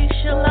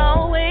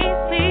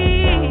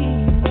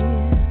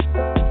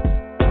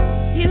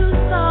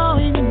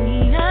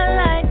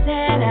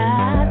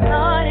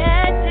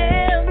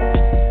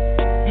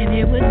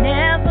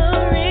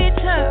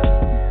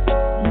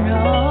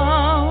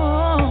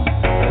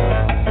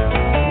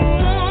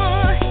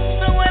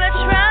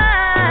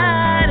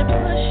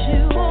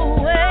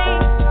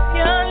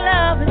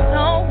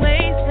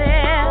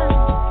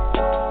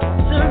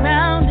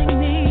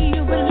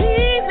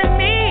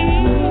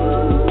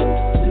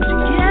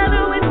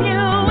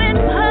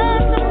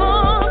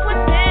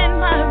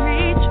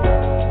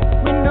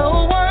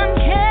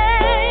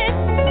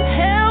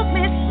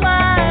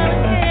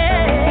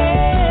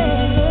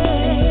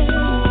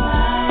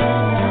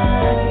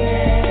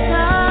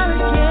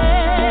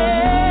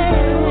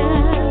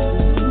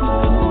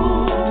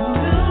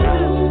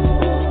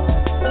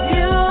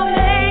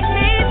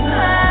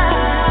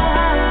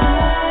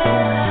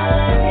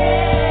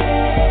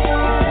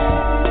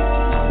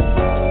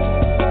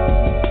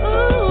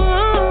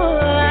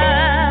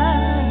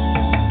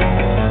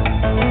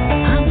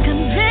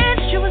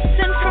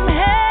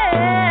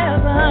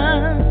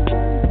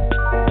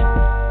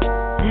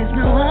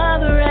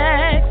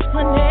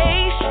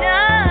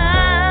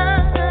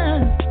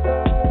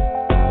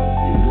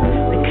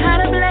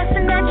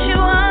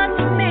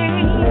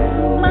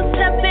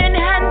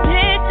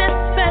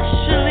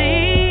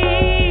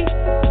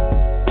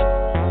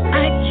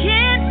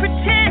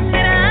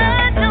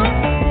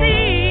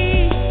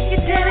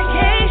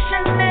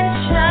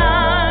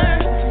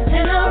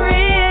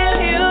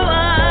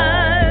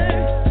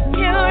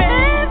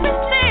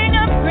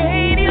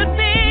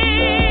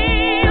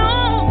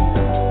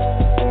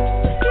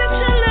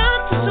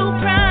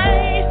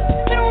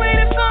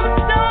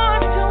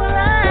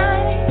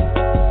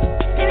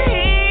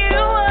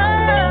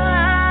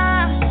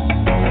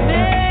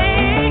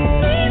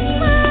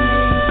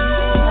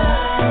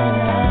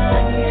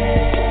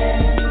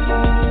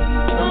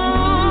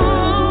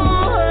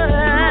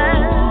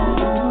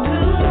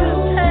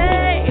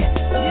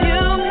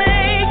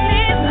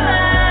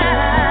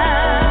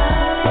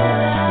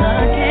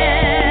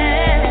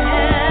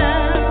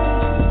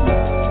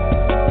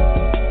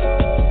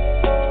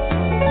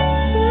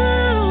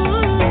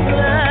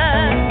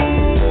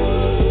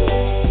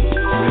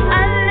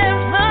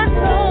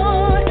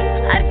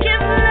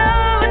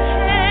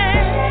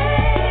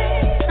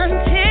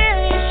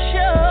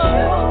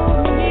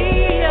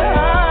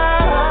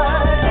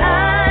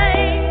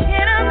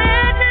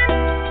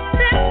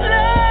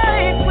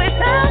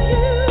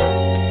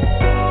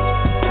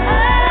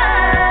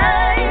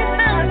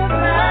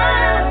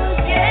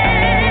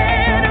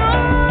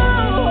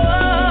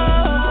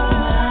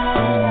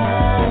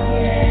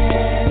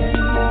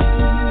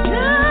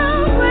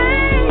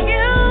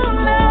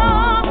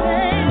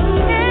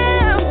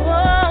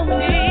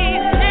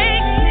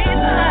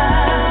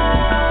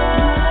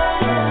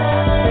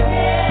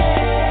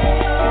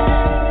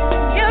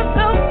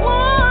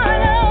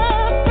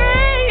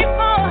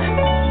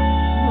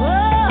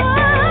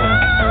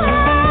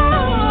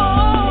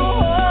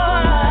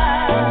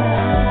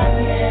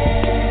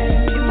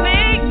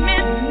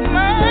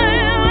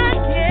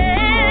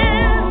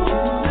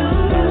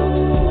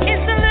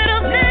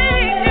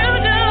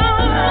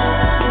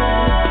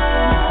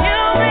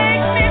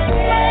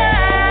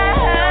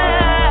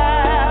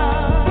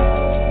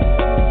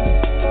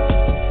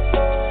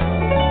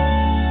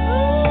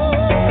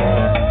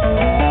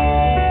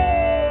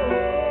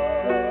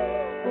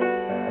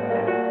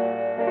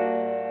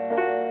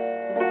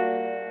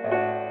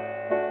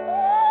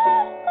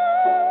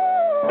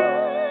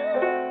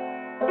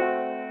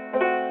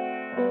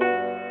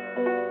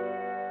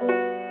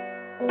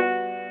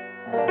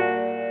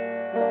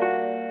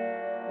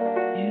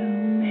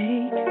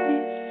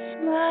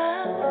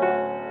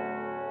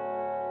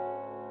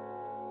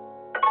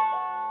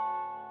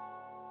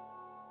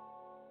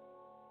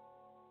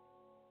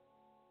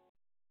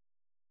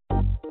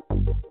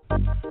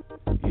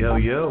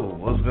 Yo,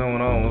 what's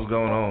going on? What's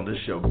going on? This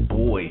your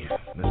boy,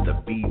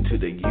 Mr. B to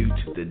the U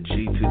to the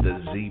G to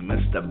the Z,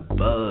 Mr.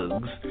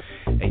 Bugs,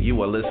 and you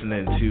are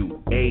listening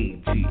to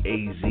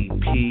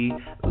ATAZP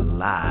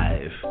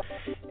Live.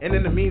 And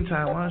in the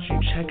meantime, why don't you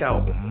check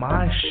out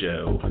my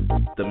show,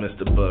 The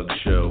Mr. Bugs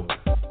Show,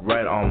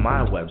 right on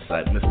my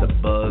website,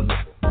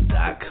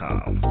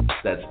 MrBugs.com.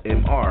 That's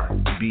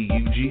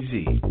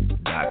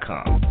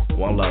MRBUGZ.com.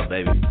 One love,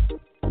 baby.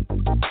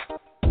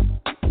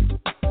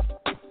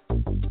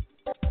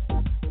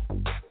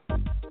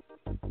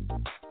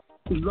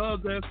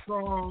 Love that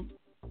song,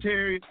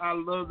 Terry. I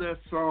love that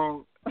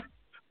song.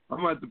 I'm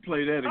about to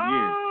play that again.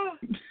 Oh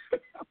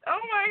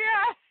my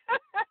God.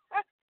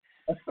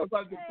 I'm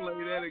about to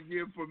play that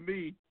again for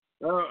me.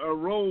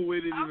 Roll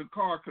with it in the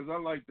car because I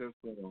like that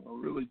song. I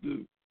really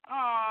do.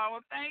 Oh,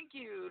 well, thank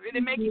you. Did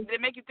it make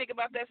you think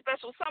about that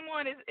special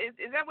someone? Is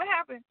that what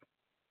happened?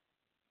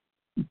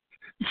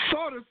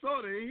 Sort of.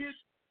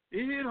 It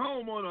hit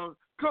home on a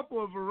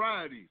couple of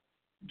varieties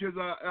because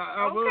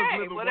I was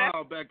living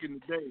wild back in the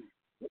day.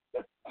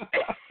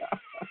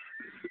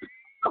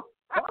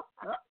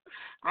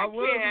 I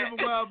was living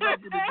wild back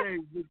in the day.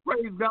 But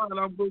praise God,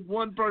 I'm with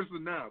one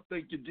person now.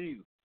 Thank you,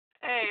 Jesus.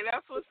 Hey,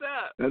 that's what's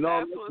up. And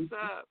that's what's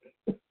up.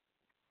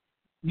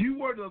 You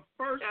were the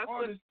first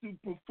artist to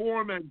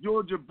perform at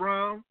Georgia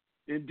Brown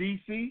in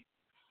D.C.?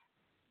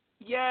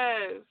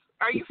 Yes.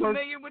 Are you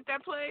familiar with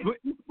that place?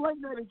 Explain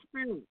that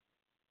experience,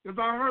 because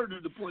I heard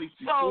of the place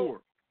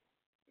before.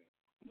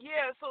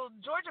 So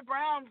Georgia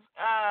Brown's,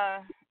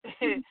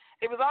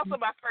 it was also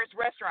my first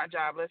restaurant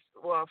job.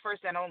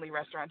 First and only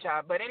restaurant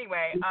job. But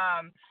anyway,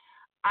 I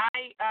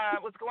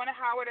was going to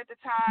Howard at the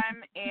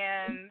time,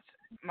 and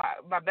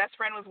my best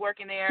friend was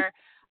working there.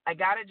 I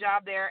got a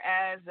job there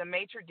as a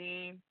maitre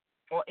d'.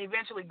 Well,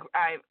 eventually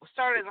I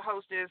started as a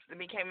hostess and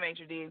became a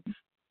maitre d'.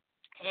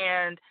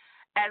 And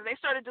as they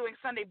started doing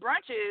Sunday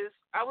brunches,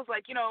 I was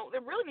like,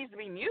 there really needs to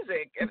be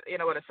music, at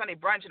a Sunday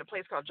brunch in a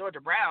place called Georgia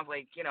Brown's,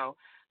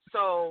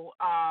 So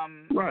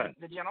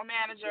the general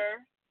manager,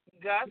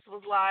 Gus,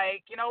 was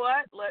like, you know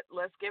what,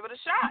 let's give it a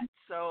shot.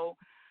 So,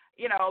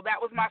 that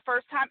was my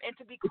first time. And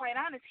to be quite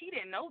honest, he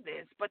didn't know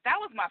this, but that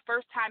was my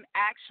first time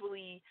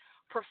actually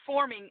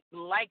performing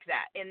like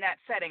that in that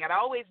setting. I'd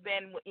always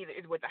been either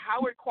with the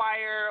Howard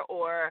Choir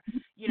or,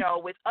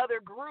 with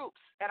other groups,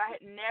 and I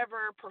had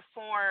never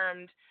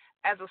performed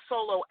as a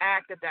solo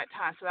act at that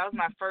time. So that was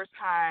my first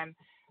time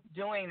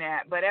doing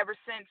that. But ever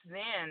since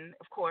then,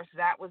 of course,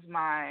 I was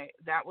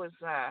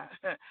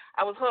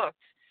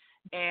hooked.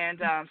 And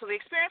so the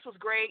experience was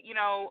great,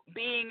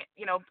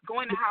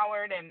 going to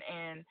Howard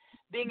and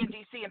being in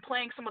D.C. and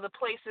playing some of the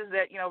places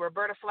that,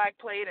 Roberta Flack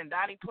played and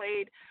Donnie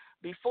played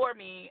before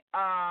me.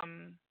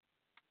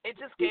 It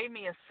just gave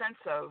me a sense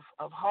of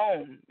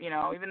home,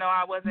 even though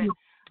I wasn't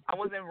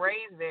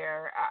raised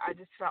there. I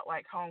just felt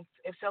like home.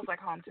 It felt like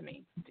home to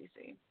me,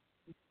 D.C.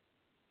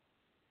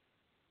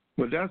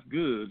 Well, that's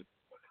good.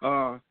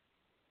 Do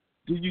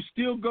you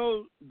still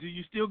go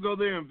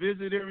there and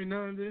visit every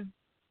now and then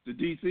to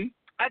D.C.?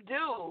 I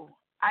do.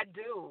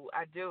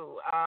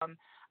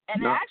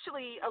 And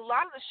actually, a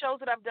lot of the shows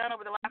that I've done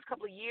over the last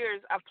couple of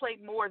years, I've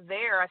played more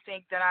there, I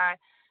think, than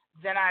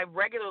I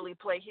regularly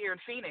play here in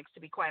Phoenix, to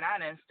be quite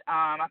honest.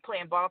 I play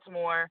in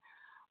Baltimore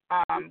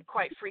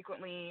quite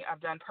frequently. I've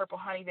done Purple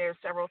Honey there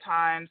several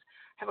times.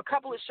 I have a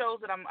couple of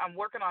shows that I'm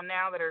working on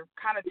now that are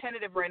kind of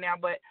tentative right now,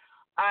 but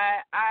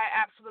I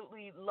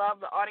absolutely love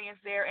the audience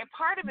there. And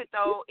part of it,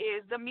 though,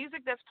 is the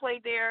music that's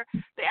played there.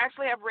 They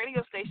actually have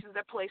radio stations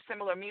that play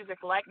similar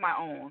music like my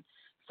own.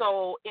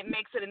 So it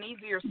makes it an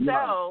easier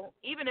sell.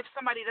 Even if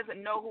somebody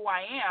doesn't know who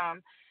I am,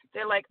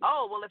 they're like,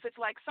 oh, well, if it's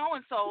like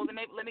so-and-so, then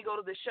maybe let me go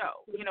to the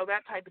show,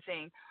 that type of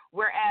thing.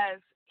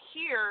 Whereas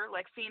here,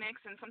 like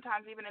Phoenix and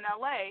sometimes even in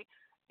L.A.,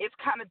 it's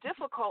kind of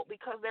difficult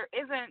because there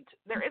isn't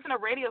a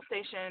radio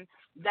station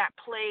that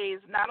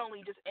plays not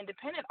only just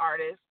independent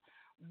artists,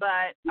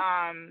 but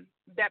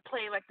that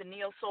play like the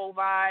neo soul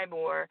vibe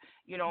or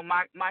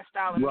my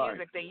style of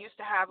music. They used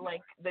to have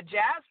like the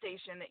jazz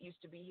station that used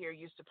to be here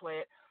used to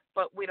play it,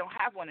 but we don't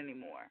have one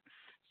anymore.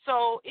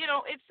 So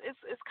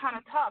it's kind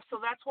of tough. So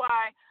that's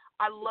why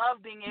I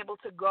love being able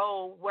to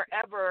go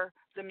wherever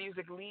the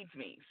music leads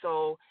me.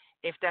 So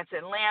if that's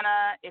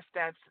Atlanta, if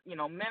that's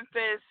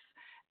Memphis,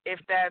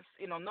 if that's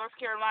North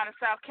Carolina,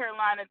 South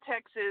Carolina,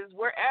 Texas,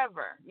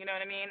 wherever, you know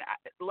what I mean.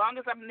 As long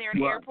as I'm near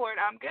an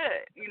airport, I'm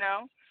good.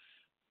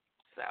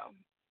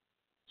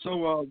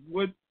 So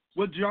what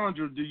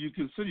genre do you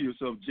consider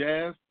yourself?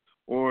 Jazz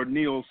or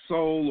neo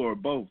soul or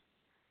both?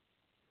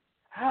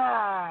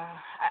 I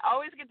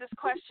always get this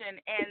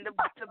question, and the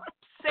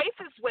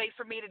safest way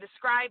for me to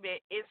describe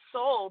it is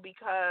soul,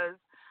 because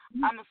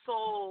I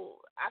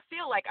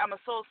feel like I'm a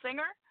soul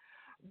singer,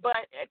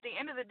 but at the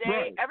end of the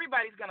day,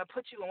 everybody's going to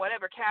put you in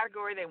whatever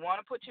category they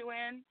want to put you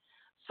in.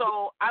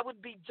 So I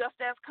would be just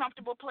as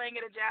comfortable playing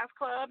at a jazz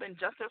club and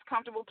just as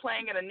comfortable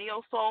playing at a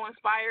neo soul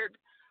inspired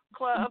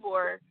club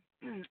or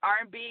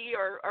R&B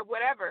or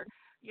whatever,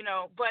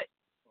 but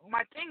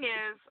my thing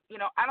is,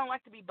 I don't like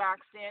to be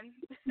boxed in.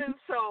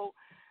 So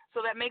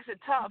So that makes it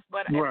tough.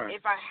 But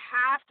if I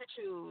have to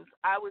choose,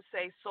 I would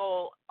say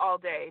soul all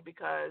day,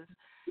 because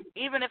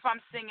even if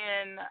I'm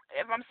singing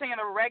a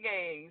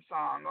reggae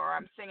song or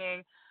I'm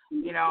singing,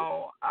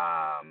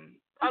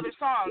 other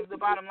songs, the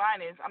bottom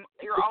line is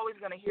you're always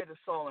going to hear the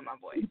soul in my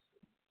voice.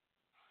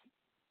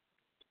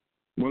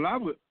 Well,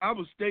 I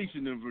was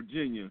stationed in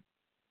Virginia.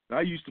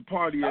 I used to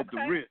party at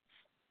the Ritz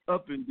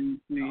up in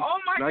D.C. Oh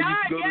my God! I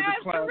used to go yes, to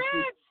the classes, the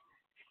Ritz.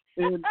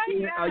 and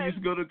Yes. I used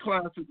to go to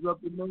classes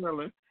up in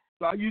Maryland.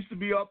 So I used to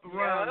be up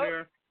around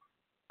there,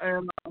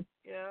 and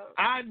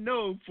I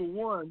know for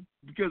one,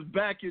 because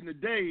back in the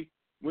day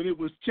when it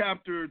was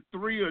chapter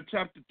 3 or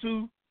chapter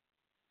 2,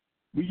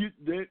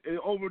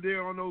 over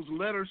there on those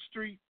letter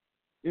streets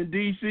in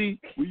D.C.,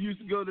 we used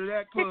to go to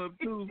that club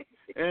too,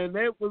 and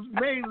it was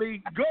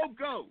mainly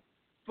go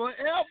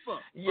forever.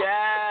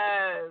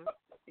 Yes.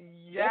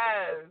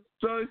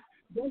 So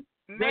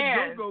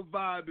that go-go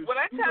vibe is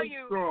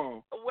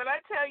strong. When I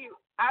tell you,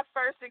 I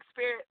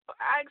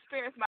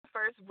experienced my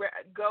first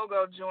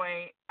go-go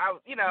joint.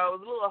 It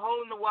was a little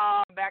hole in the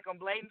wall back on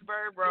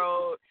Bladensburg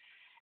Road,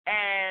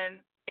 and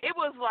it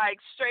was like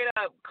straight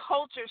up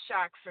culture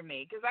shock for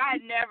me, because I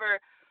had never,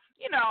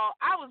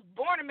 I was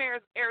born in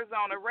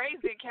Arizona,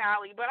 raised in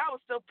Cali, but I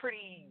was still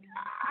pretty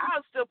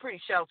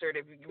sheltered,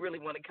 if you really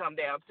want to come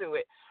down to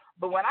it.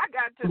 But when I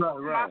got to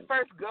my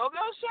first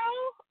go-go show,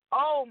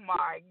 oh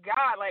my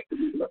God! Like,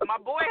 my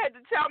boy had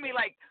to tell me,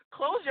 like,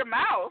 close your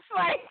mouth,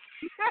 like.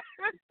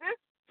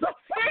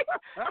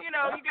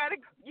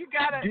 You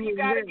gotta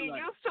get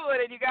used to it,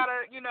 and you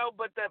gotta,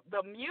 but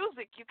the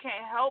music, you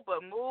can't help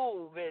but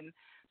move, and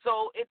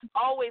so it's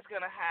always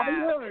gonna have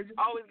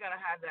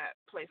that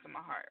place in my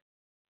heart.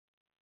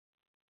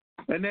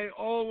 And they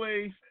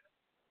always,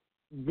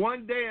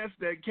 one dance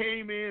that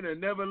came in and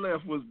never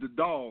left was the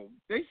dog.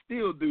 They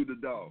still do the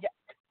dog.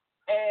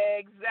 Yeah,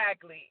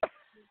 exactly.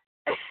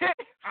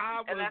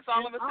 And that's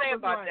all I'm gonna say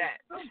about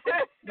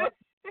that.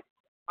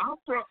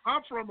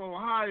 I'm from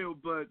Ohio,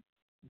 but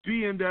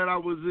being that I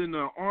was in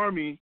the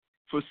Army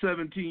for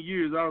 17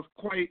 years, I was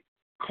quite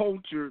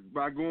cultured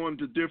by going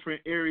to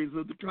different areas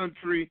of the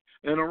country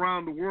and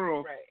around the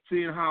world,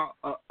 seeing how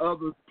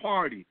others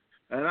party.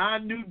 And I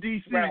knew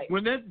D.C.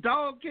 When that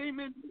dog came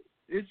in,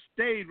 it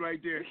stayed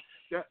right there.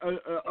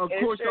 Of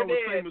course, I was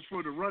famous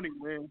for the Running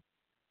Man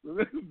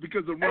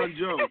because of Run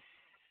Joe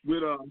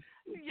with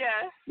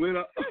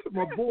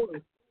my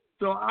boy.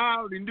 So I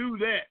already knew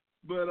that,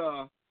 but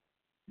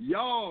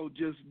y'all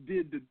just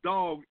did the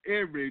dog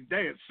every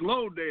dance,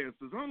 slow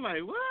dances. I'm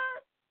like,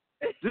 what?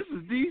 This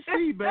is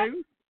D.C.,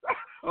 baby.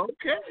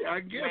 Okay, I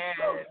guess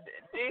so.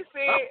 D.C.,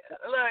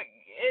 look,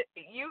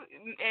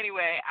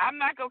 anyway, I'm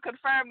not going to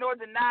confirm nor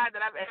deny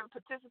that I've ever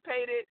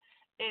participated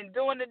in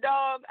doing the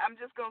dog. I'm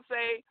just going to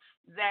say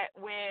that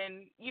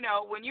when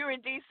you're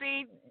in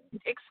D.C.,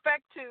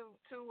 expect to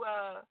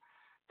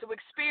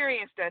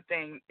experience that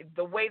thing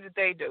the way that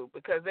they do,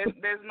 because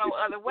there's no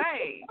other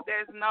way.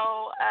 There's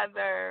no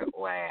other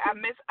way. I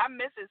miss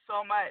it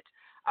so much.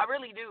 I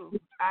really do.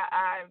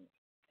 I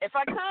if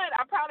I could,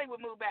 I probably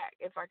would move back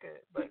if I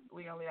could, but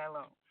we don't leave that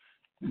alone.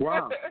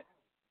 Wow.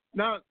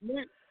 Now,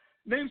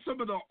 name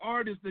some of the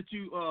artists that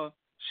you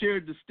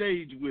shared the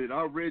stage with.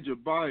 I read your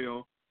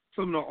bio.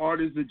 Some of the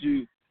artists that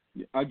you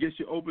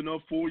opened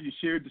up for, you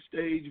shared the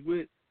stage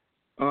with.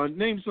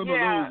 Name some of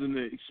those and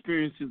the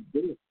experiences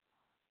there.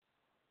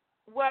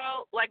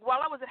 Well, like while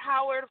I was at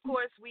Howard, of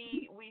course,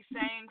 we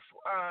sang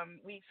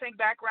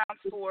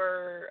backgrounds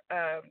for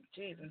I'm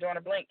drawing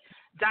a blank.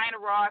 Diana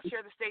Ross,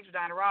 shared the stage with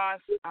Diana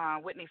Ross,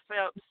 Whitney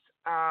Phillips,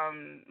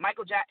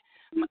 Michael Jackson.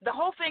 The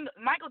whole thing,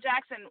 Michael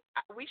Jackson.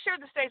 We shared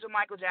the stage with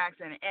Michael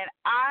Jackson, and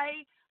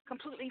I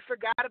completely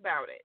forgot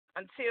about it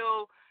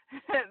until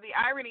the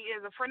irony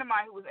is a friend of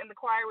mine who was in the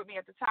choir with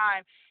me at the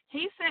time.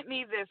 He sent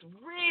me this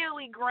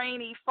really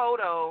grainy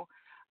photo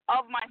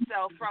of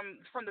myself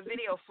from the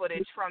video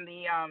footage from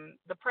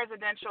the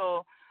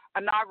presidential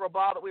inaugural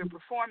ball that we were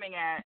performing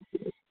at,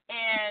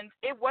 and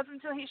it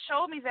wasn't until he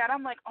showed me that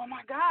I'm like, oh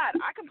my God,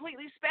 I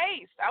completely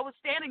spaced. I was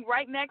standing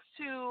right next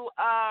to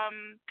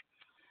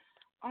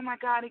oh my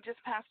God, he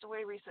just passed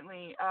away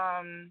recently,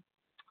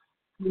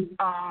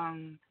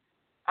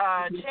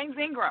 James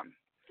Ingram,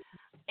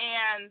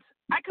 and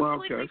I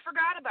completely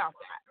forgot about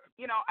that.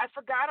 I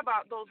forgot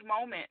about those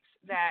moments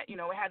that we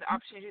had the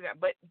opportunity to do that.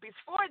 But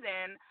before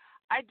then,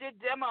 I did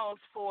demos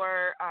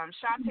for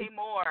Shantae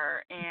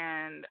Moore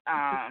and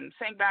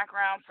sang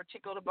background for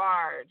Chico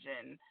DeBarge,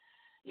 and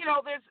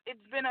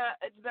it's been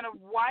a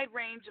wide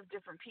range of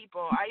different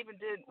people. I even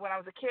did, when I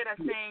was a kid, I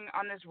sang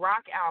on this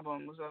rock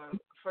album. It was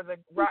for the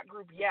rock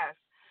group Yes.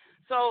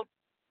 So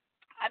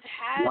I've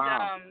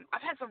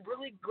had some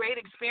really great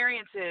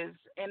experiences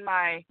in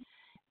my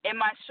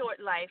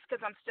short life, because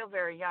I'm still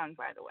very young,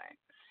 by the way.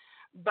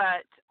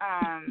 But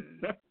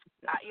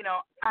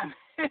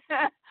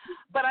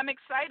but I'm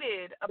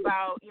excited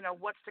about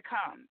what's to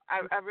come.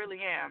 I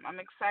really am. I'm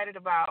excited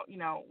about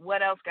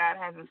what else God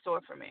has in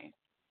store for me.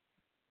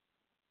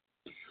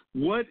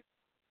 What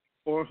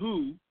or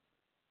who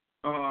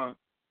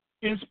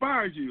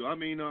inspires you? I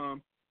mean,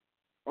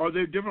 are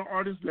there different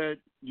artists that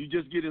you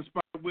just get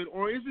inspired with,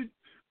 or is it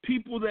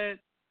people that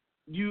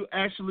you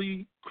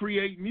actually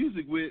create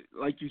music with?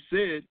 Like you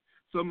said,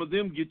 some of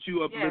them get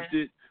you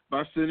uplifted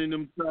by sending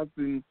them tracks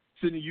and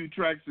sending you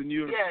tracks, and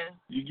you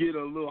get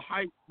a little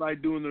hype by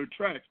doing their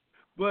tracks.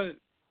 But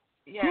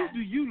who do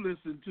you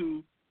listen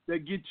to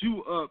that get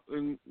you up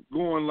and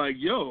going like,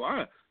 yo,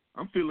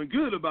 I'm feeling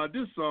good about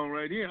this song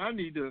right here. I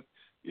need to,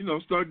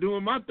 start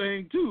doing my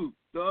thing too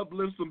to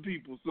uplift some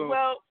people. So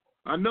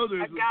I know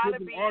there's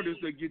different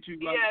artists that get you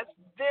like. Yes,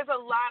 there's a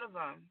lot of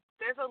them.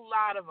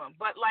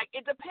 But,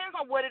 it depends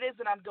on what it is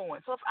that I'm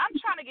doing. So if I'm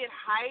trying to get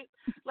hype,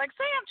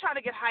 say I'm trying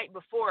to get hype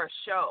before a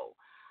show,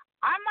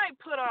 I might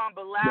put on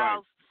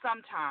Bilal's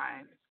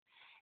Sometimes.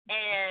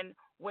 And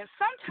when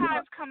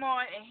Sometimes come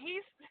on and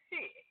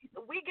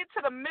we get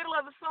to the middle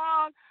of the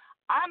song,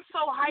 I'm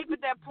so hype at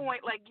that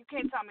point, you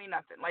can't tell me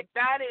nothing.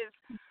 That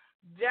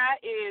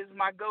is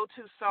my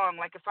go-to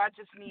song. If I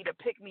just need a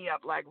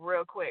pick-me-up,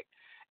 real quick.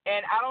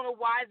 And I don't know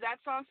why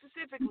that song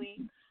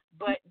specifically,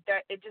 but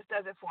it just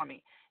does it for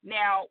me.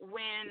 Now,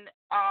 when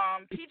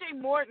PJ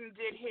Morton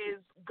did his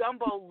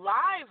Gumbo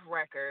live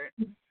record,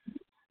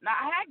 now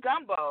I had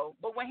Gumbo,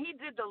 but when he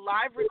did the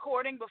live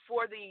recording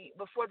before the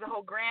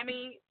whole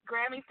Grammy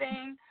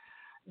thing,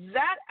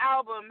 that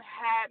album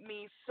had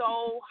me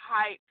so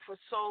hyped for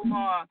so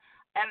long.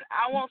 And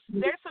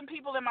there's some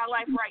people in my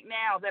life right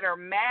now that are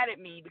mad at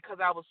me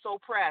because I was so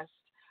pressed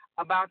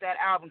about that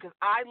album, because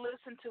I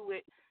listened to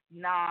it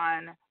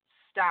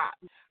non-stop,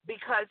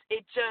 because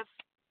it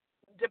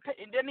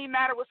didn't even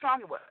matter what song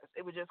it was.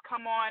 It would just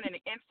come on and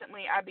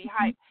instantly I'd be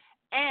hyped.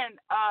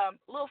 And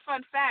little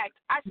fun fact,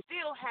 I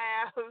still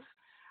have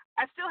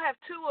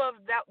two of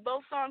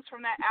those songs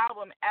from that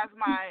album as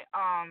my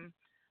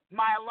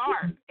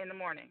alarm in the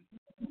morning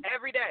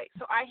every day.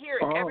 So I hear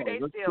it every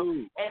day still,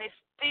 and it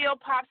still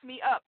pops me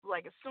up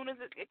as soon as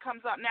it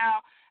comes up.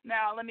 Now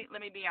let me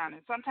be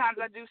honest. Sometimes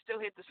I do still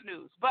hit the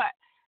snooze, but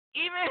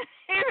even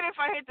if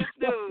I hit the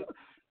snooze,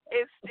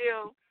 it's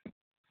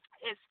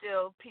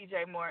still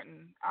PJ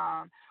Morton.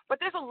 But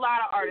there's a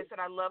lot of artists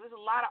that I love. There's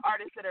a lot of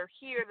artists that are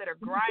here, that are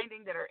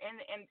grinding, that are in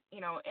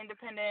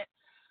independent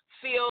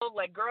field,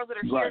 girls that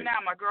are here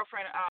now. My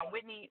girlfriend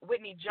Whitney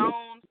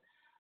Jones,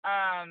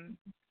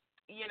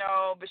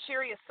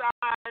 Bashiri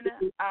Assad.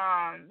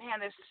 Man,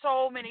 there's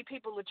so many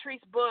people.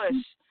 Latrice Bush,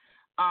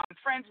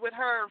 friends with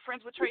her,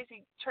 friends with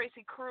Tracy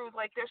Cruz.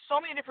 There's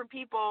so many different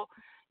people.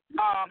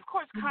 Of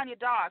course, Kanye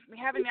Doss.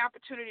 Having the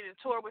opportunity to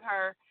tour with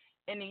her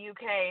in the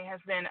UK has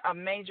been a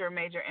major,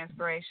 major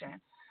inspiration.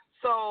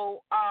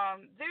 So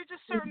there's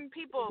just certain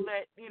people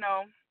that,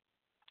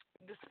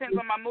 just depends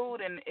on my mood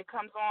and it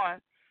comes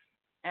on,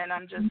 and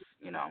I'm just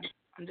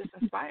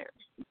inspired.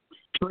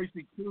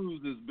 Tracy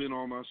Cruz has been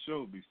on my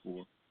show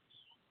before.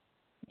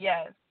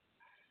 Yes,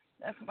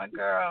 that's my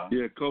girl.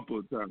 Yeah, a couple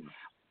of times.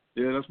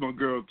 Yeah, that's my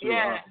girl too.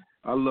 Yeah.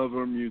 I love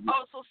her music.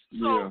 Oh, so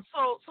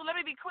let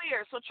me be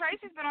clear. So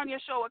Tracy's been on your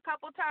show a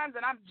couple of times,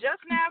 and I'm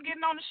just now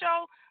getting on the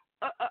show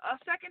a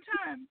second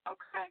time.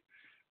 Okay,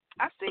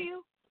 I see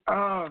you.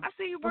 I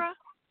see you, bro.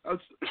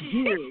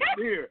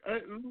 Here.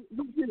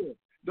 Look here.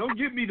 Don't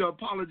get me to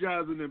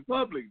apologizing in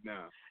public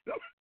now.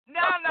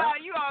 No,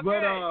 you all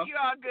good. You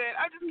all good.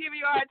 I'm just giving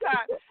you a hard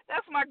time.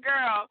 That's my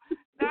girl.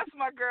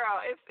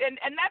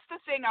 And that's the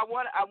thing I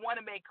want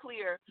to make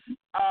clear.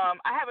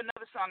 I have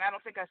another song. I don't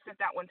think I sent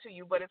that one to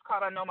you, but it's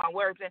called I Know My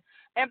Words.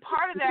 And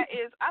part of that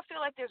is I feel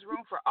like there's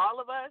room for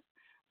all of us.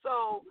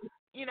 So,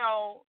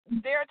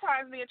 there are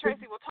times me and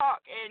Tracy will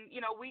talk, and,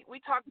 we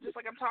talk just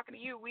like I'm talking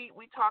to you. We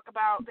talk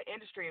about the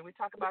industry, and we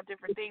talk about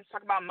different things,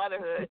 talk about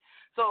motherhood.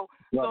 So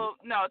no,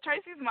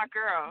 Tracy's my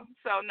girl.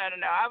 So, no.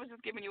 I was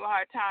just giving you a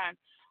hard time.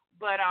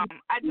 But I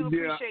do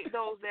appreciate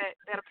those that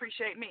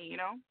appreciate me,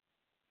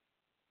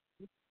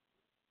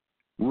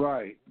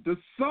 Right. The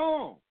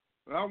song.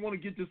 I want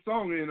to get the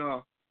song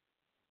in.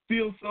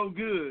 Feel So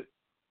Good.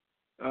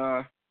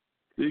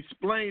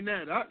 Explain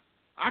that.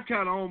 I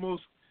kind of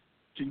almost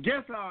can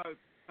guess how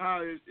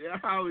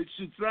it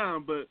should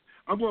sound, but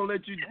I'm going to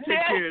let you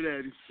take care of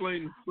that.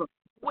 Explain the song.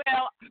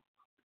 Well,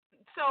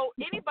 so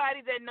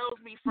anybody that knows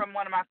me from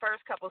one of my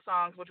first couple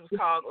songs, which was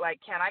called,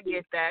 Can I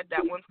Get That?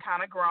 That one's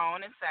kind of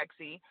grown and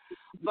sexy.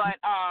 But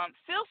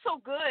Feel So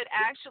Good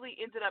actually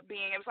ended up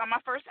being, it was on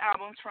my first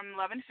album from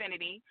Love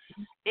Infinity.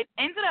 It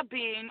ended up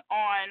being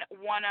on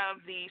one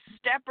of the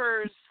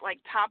Steppers,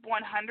 top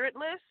 100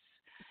 lists.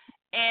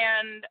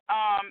 And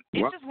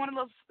it's just one of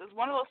those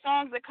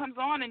songs that comes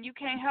on and you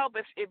can't help,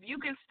 if you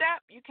can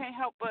step, you can't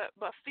help but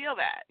feel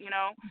that,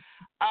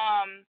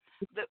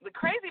 The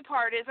crazy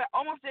part is I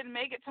almost didn't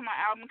make it to my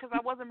album because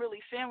I wasn't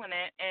really feeling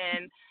it,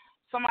 and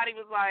somebody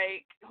was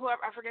like,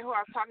 I forget who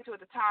I was talking to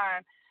at the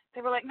time,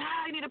 they were like,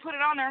 nah, you need to put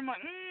it on there. I'm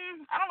like,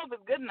 I don't know if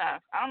it's good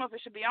enough. I don't know if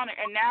it should be on there.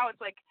 And now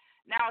it's like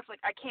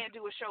I can't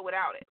do a show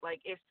without it.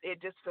 It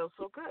just feels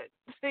so good,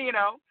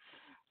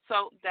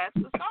 So that's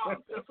the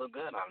song. Feels So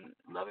Good on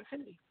Love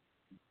Infinity.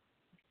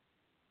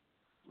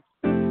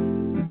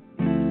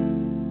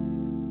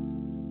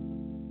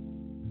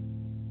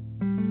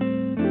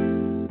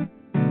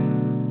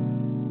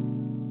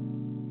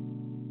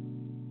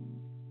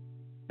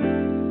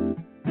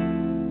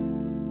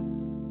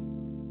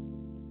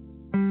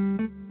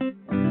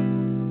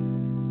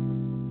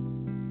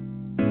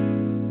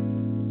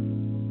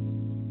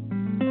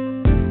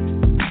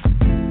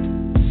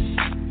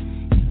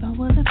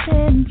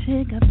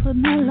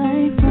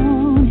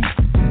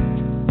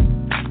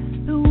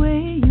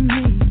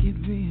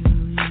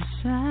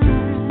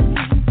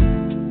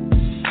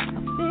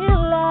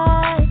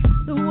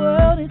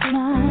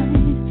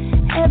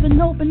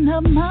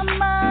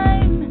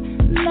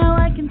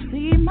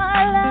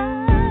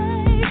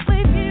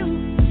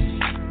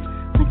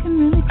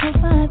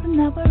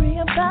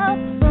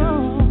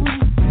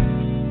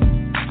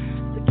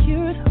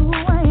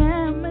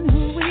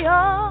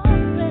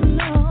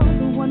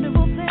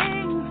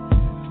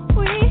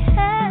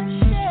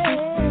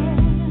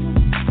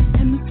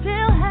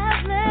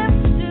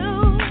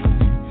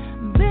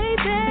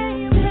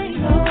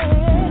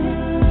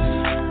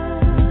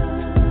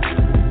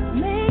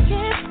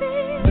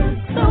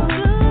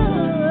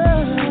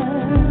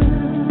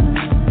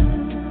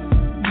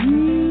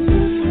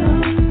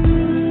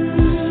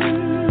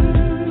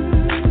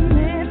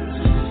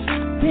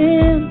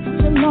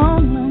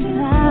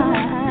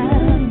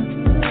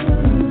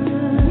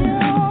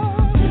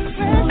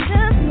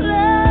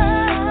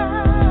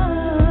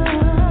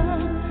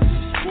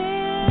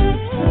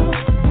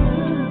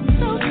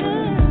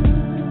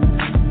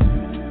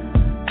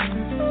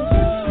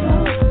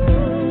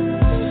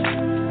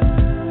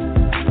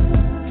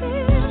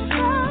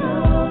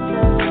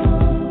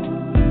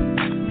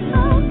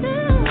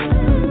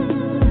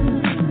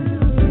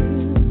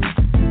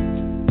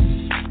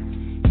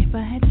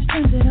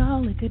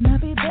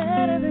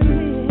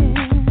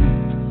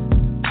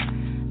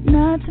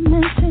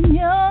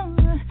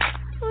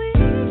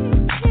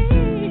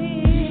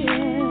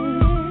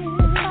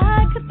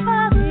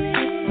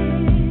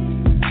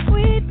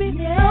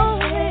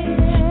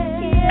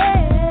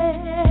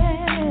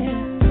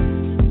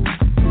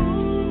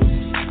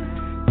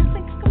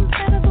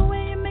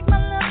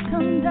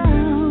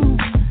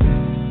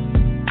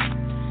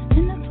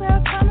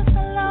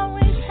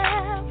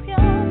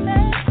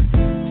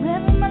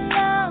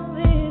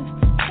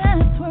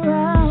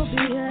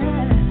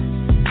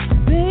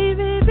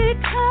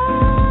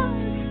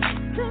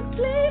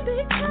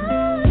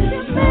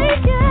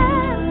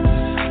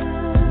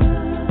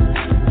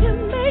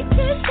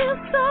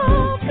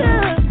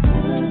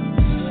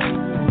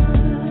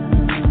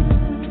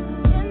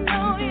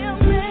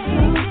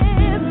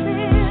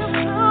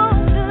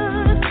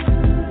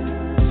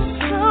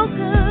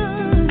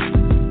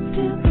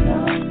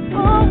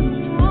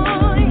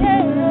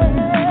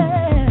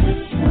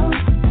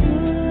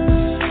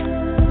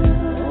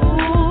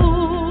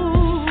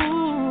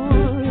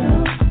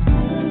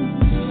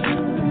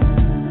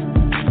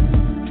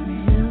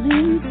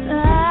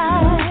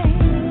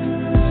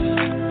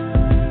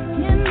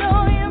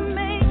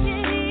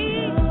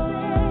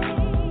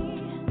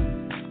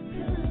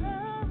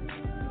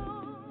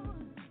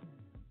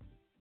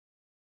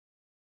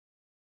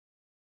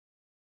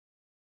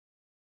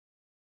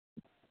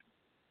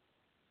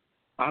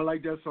 I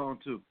like that song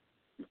too.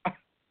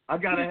 I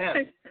gotta have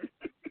it.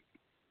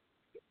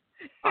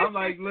 I'm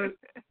like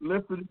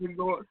listening and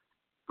going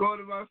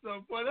to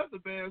myself, boy, that's a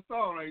bad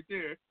song right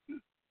there.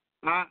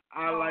 I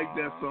like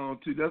that song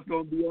too. That's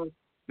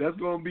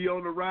gonna be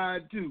on the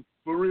ride too.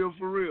 For real.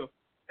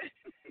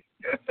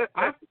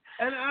 I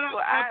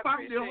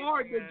find it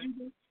hard that you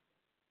didn't.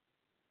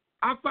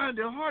 I find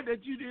it hard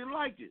that you didn't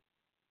like it.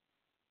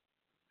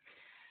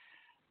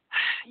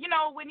 You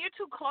know, when you're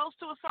too close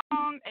to a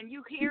song and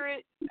you hear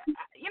it,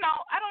 you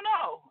know, I don't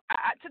know.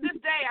 To this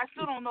day, I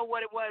still don't know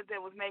what it was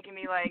that was making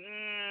me like,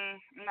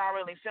 not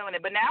really feeling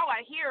it. But now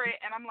I hear it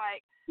and I'm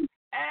like,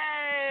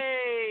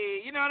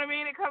 hey, you know what I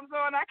mean? It comes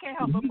on, I can't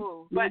help but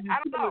move. But I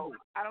don't know.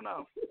 I don't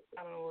know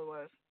what it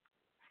was.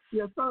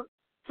 Yeah,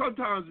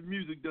 sometimes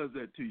music does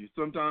that to you.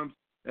 Sometimes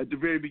at the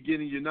very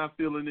beginning you're not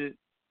feeling it,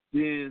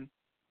 then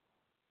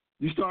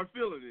you start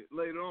feeling it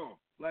later on.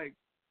 Like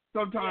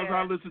sometimes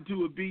I listen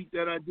to a beat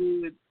that I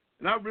did,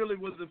 and I really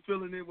wasn't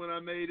feeling it when I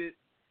made it.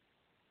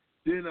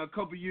 Then a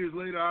couple years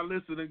later, I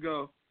listen and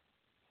go,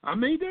 I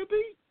made that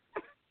beat?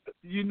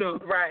 You know.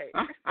 Right.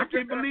 I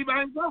can't believe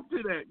I ain't up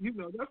to that. You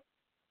know,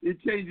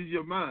 it changes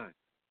your mind.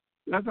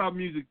 That's how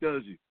music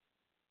does you.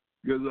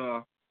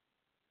 Because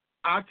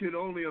I could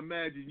only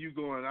imagine you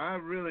going, I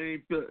really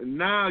ain't feeling.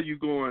 Now you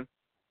going,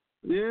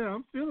 yeah,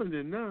 I'm feeling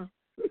it now.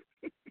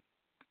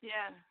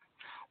 Yeah.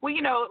 Well,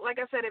 you know, like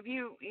I said, if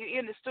you're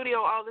in the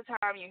studio all the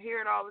time, you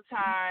hear it all the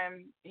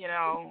time, you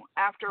know,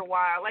 after a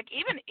while, like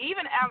even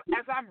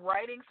as I'm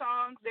writing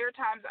songs, there are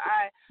times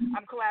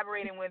I'm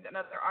collaborating with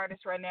another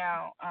artist right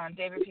now,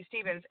 David P.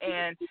 Stevens,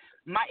 and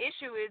my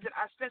issue is that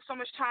I spent so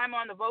much time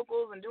on the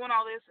vocals and doing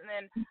all this, and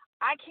then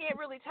I can't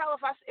really tell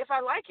if I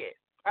like it.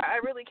 I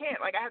really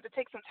can't. Like, I have to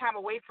take some time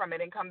away from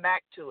it and come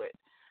back to it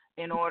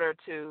in order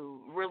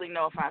to really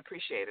know if I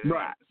appreciate it or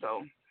not.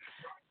 So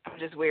I'm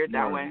just weird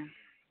that way.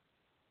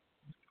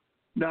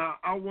 Now,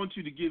 I want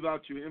you to give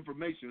out your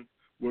information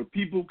where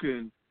people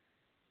can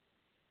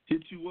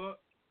hit you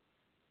up,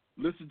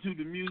 listen to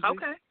the music,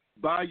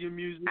 buy your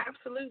music,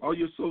 all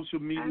your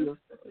social media.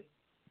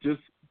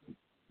 Just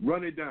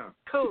run it down.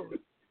 Cool.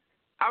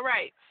 All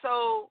right.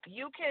 So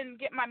you can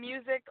get my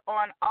music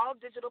on all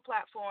digital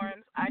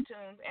platforms,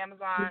 iTunes,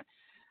 Amazon,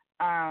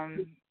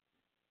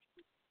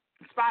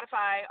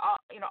 Spotify, all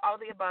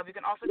of the above. You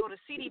can also go to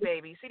CD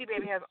Baby. CD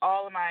Baby has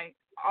all of my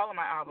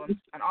albums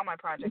and all my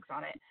projects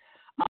on it.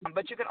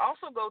 But you can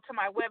also go to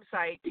my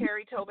website,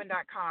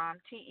 teritobin.com,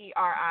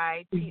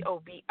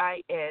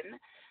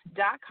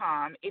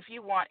 TERITOBIN.com, if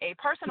you want a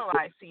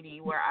personalized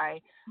CD where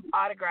I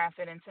autograph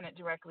it and send it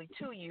directly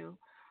to you.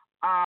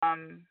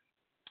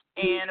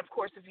 And, of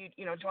course, if you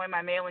join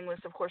my mailing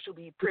list, of course, you'll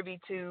be privy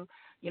to,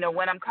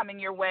 when I'm coming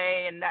your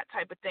way and that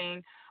type of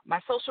thing.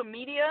 My social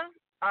media,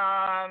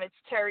 it's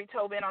Teri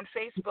Tobin on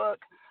Facebook.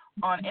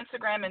 On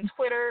Instagram and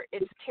Twitter,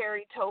 it's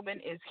Teri Tobin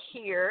is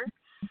here.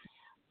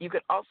 You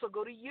could also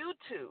go to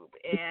YouTube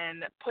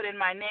and put in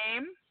my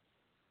name.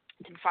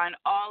 You can find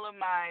all of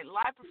my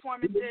live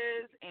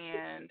performances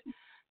and,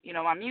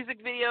 my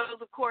music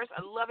videos, of course.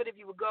 I love it if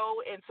you would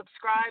go and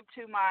subscribe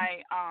to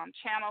my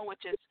channel,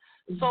 which is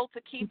Soul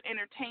to Keep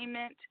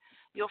Entertainment.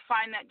 You'll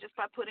find that just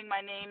by putting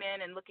my name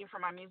in and looking for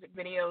my music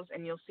videos,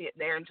 and you'll see it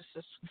there, and just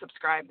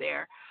subscribe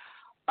there.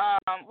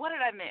 What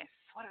did I miss?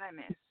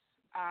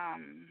 I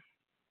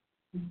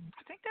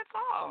think that's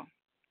all.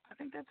 I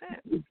think that's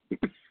it.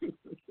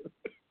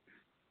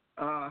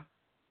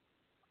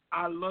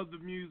 I love the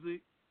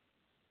music.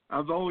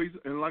 I've always,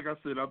 and like I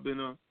said, I've been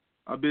a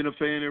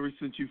fan ever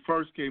since you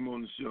first came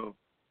on the show,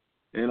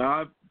 and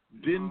I've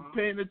been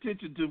paying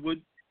attention to what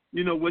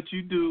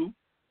you do,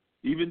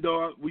 even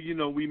though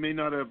we may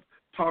not have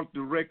talked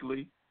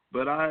directly,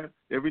 but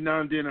every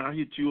now and then I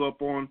hit you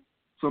up on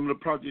some of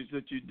the projects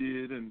that you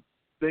did and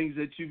things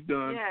that you've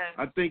done. Yes.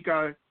 I think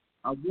I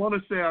want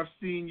to say I've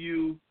seen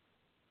you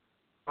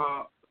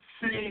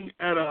sing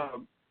at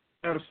a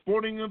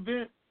sporting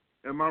event.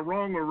 Am I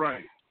wrong or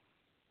right?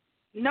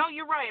 No,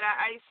 you're right.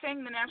 I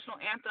sang the national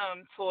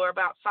anthem for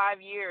about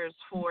 5 years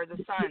for the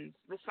Suns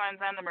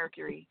and the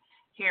Mercury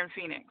here in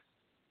Phoenix.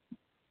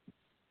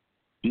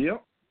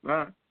 Yep.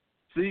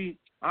 See,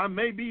 I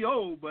may be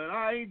old, but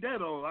I ain't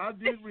that old. I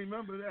did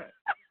remember that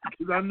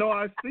because I know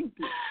I seen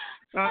it.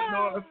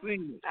 I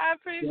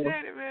appreciate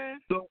it, man.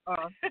 So,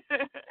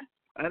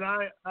 and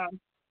I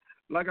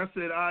like I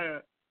said, I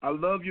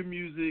love your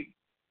music,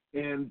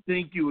 and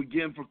thank you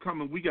again for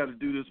coming. We got to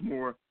do this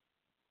more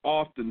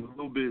often, a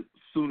little bit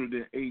sooner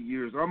than 8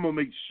 years. I'm gonna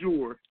make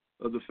sure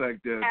of the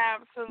fact that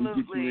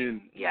absolutely, we get you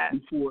in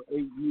before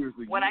 8 years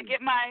again. When I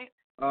get my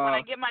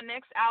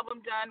next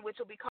album done, which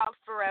will be called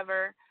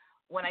Forever,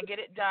 when I get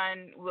it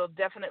done, we'll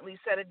definitely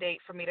set a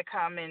date for me to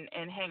come and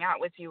hang out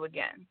with you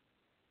again.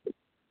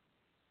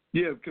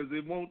 Yeah, because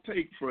it won't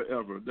take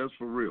forever. That's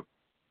for real.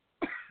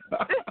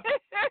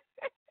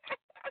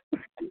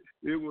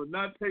 It will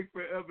not take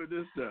forever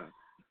this time.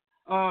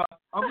 I'm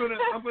gonna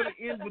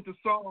end with the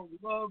song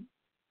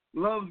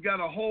 "Love's Got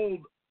a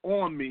Hold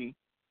on Me."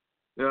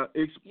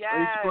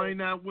 Explain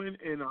that one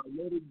and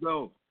Let It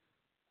Go.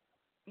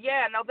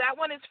 Yeah, no, that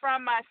one is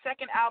from my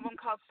second album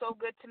called So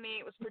Good to Me.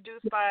 It was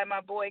produced by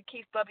my boy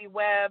Keith Bubby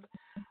Webb.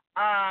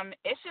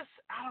 It's just,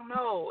 I don't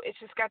know, it's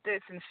just got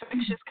this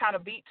infectious kind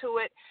of beat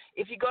to it.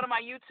 If you go to my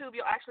YouTube,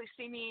 you'll actually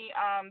see me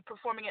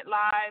performing it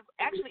live.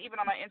 Actually,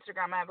 even on my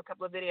Instagram, I have a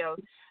couple of videos.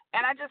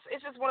 And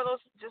it's just one of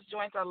those just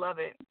joints. I love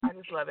it. I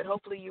just love it.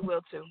 Hopefully you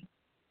will too.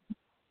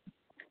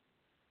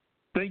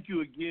 Thank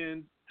you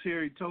again,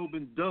 Teri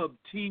Tobin, Dub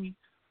T,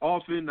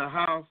 off in the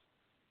house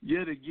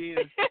yet again.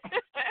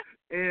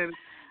 and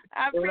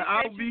I'll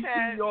be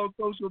seeing you on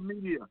social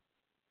media.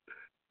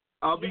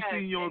 I'll be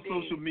seeing you on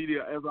social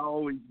media as I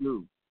always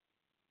do.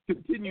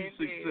 Continued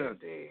success.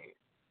 Indeed.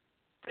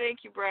 Thank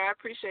you, bro. I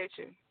appreciate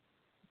you.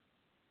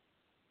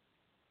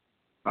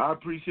 I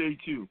appreciate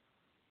you.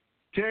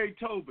 Teri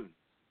Tobin,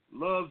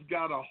 Love's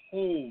Got a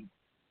Hold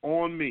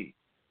on Me.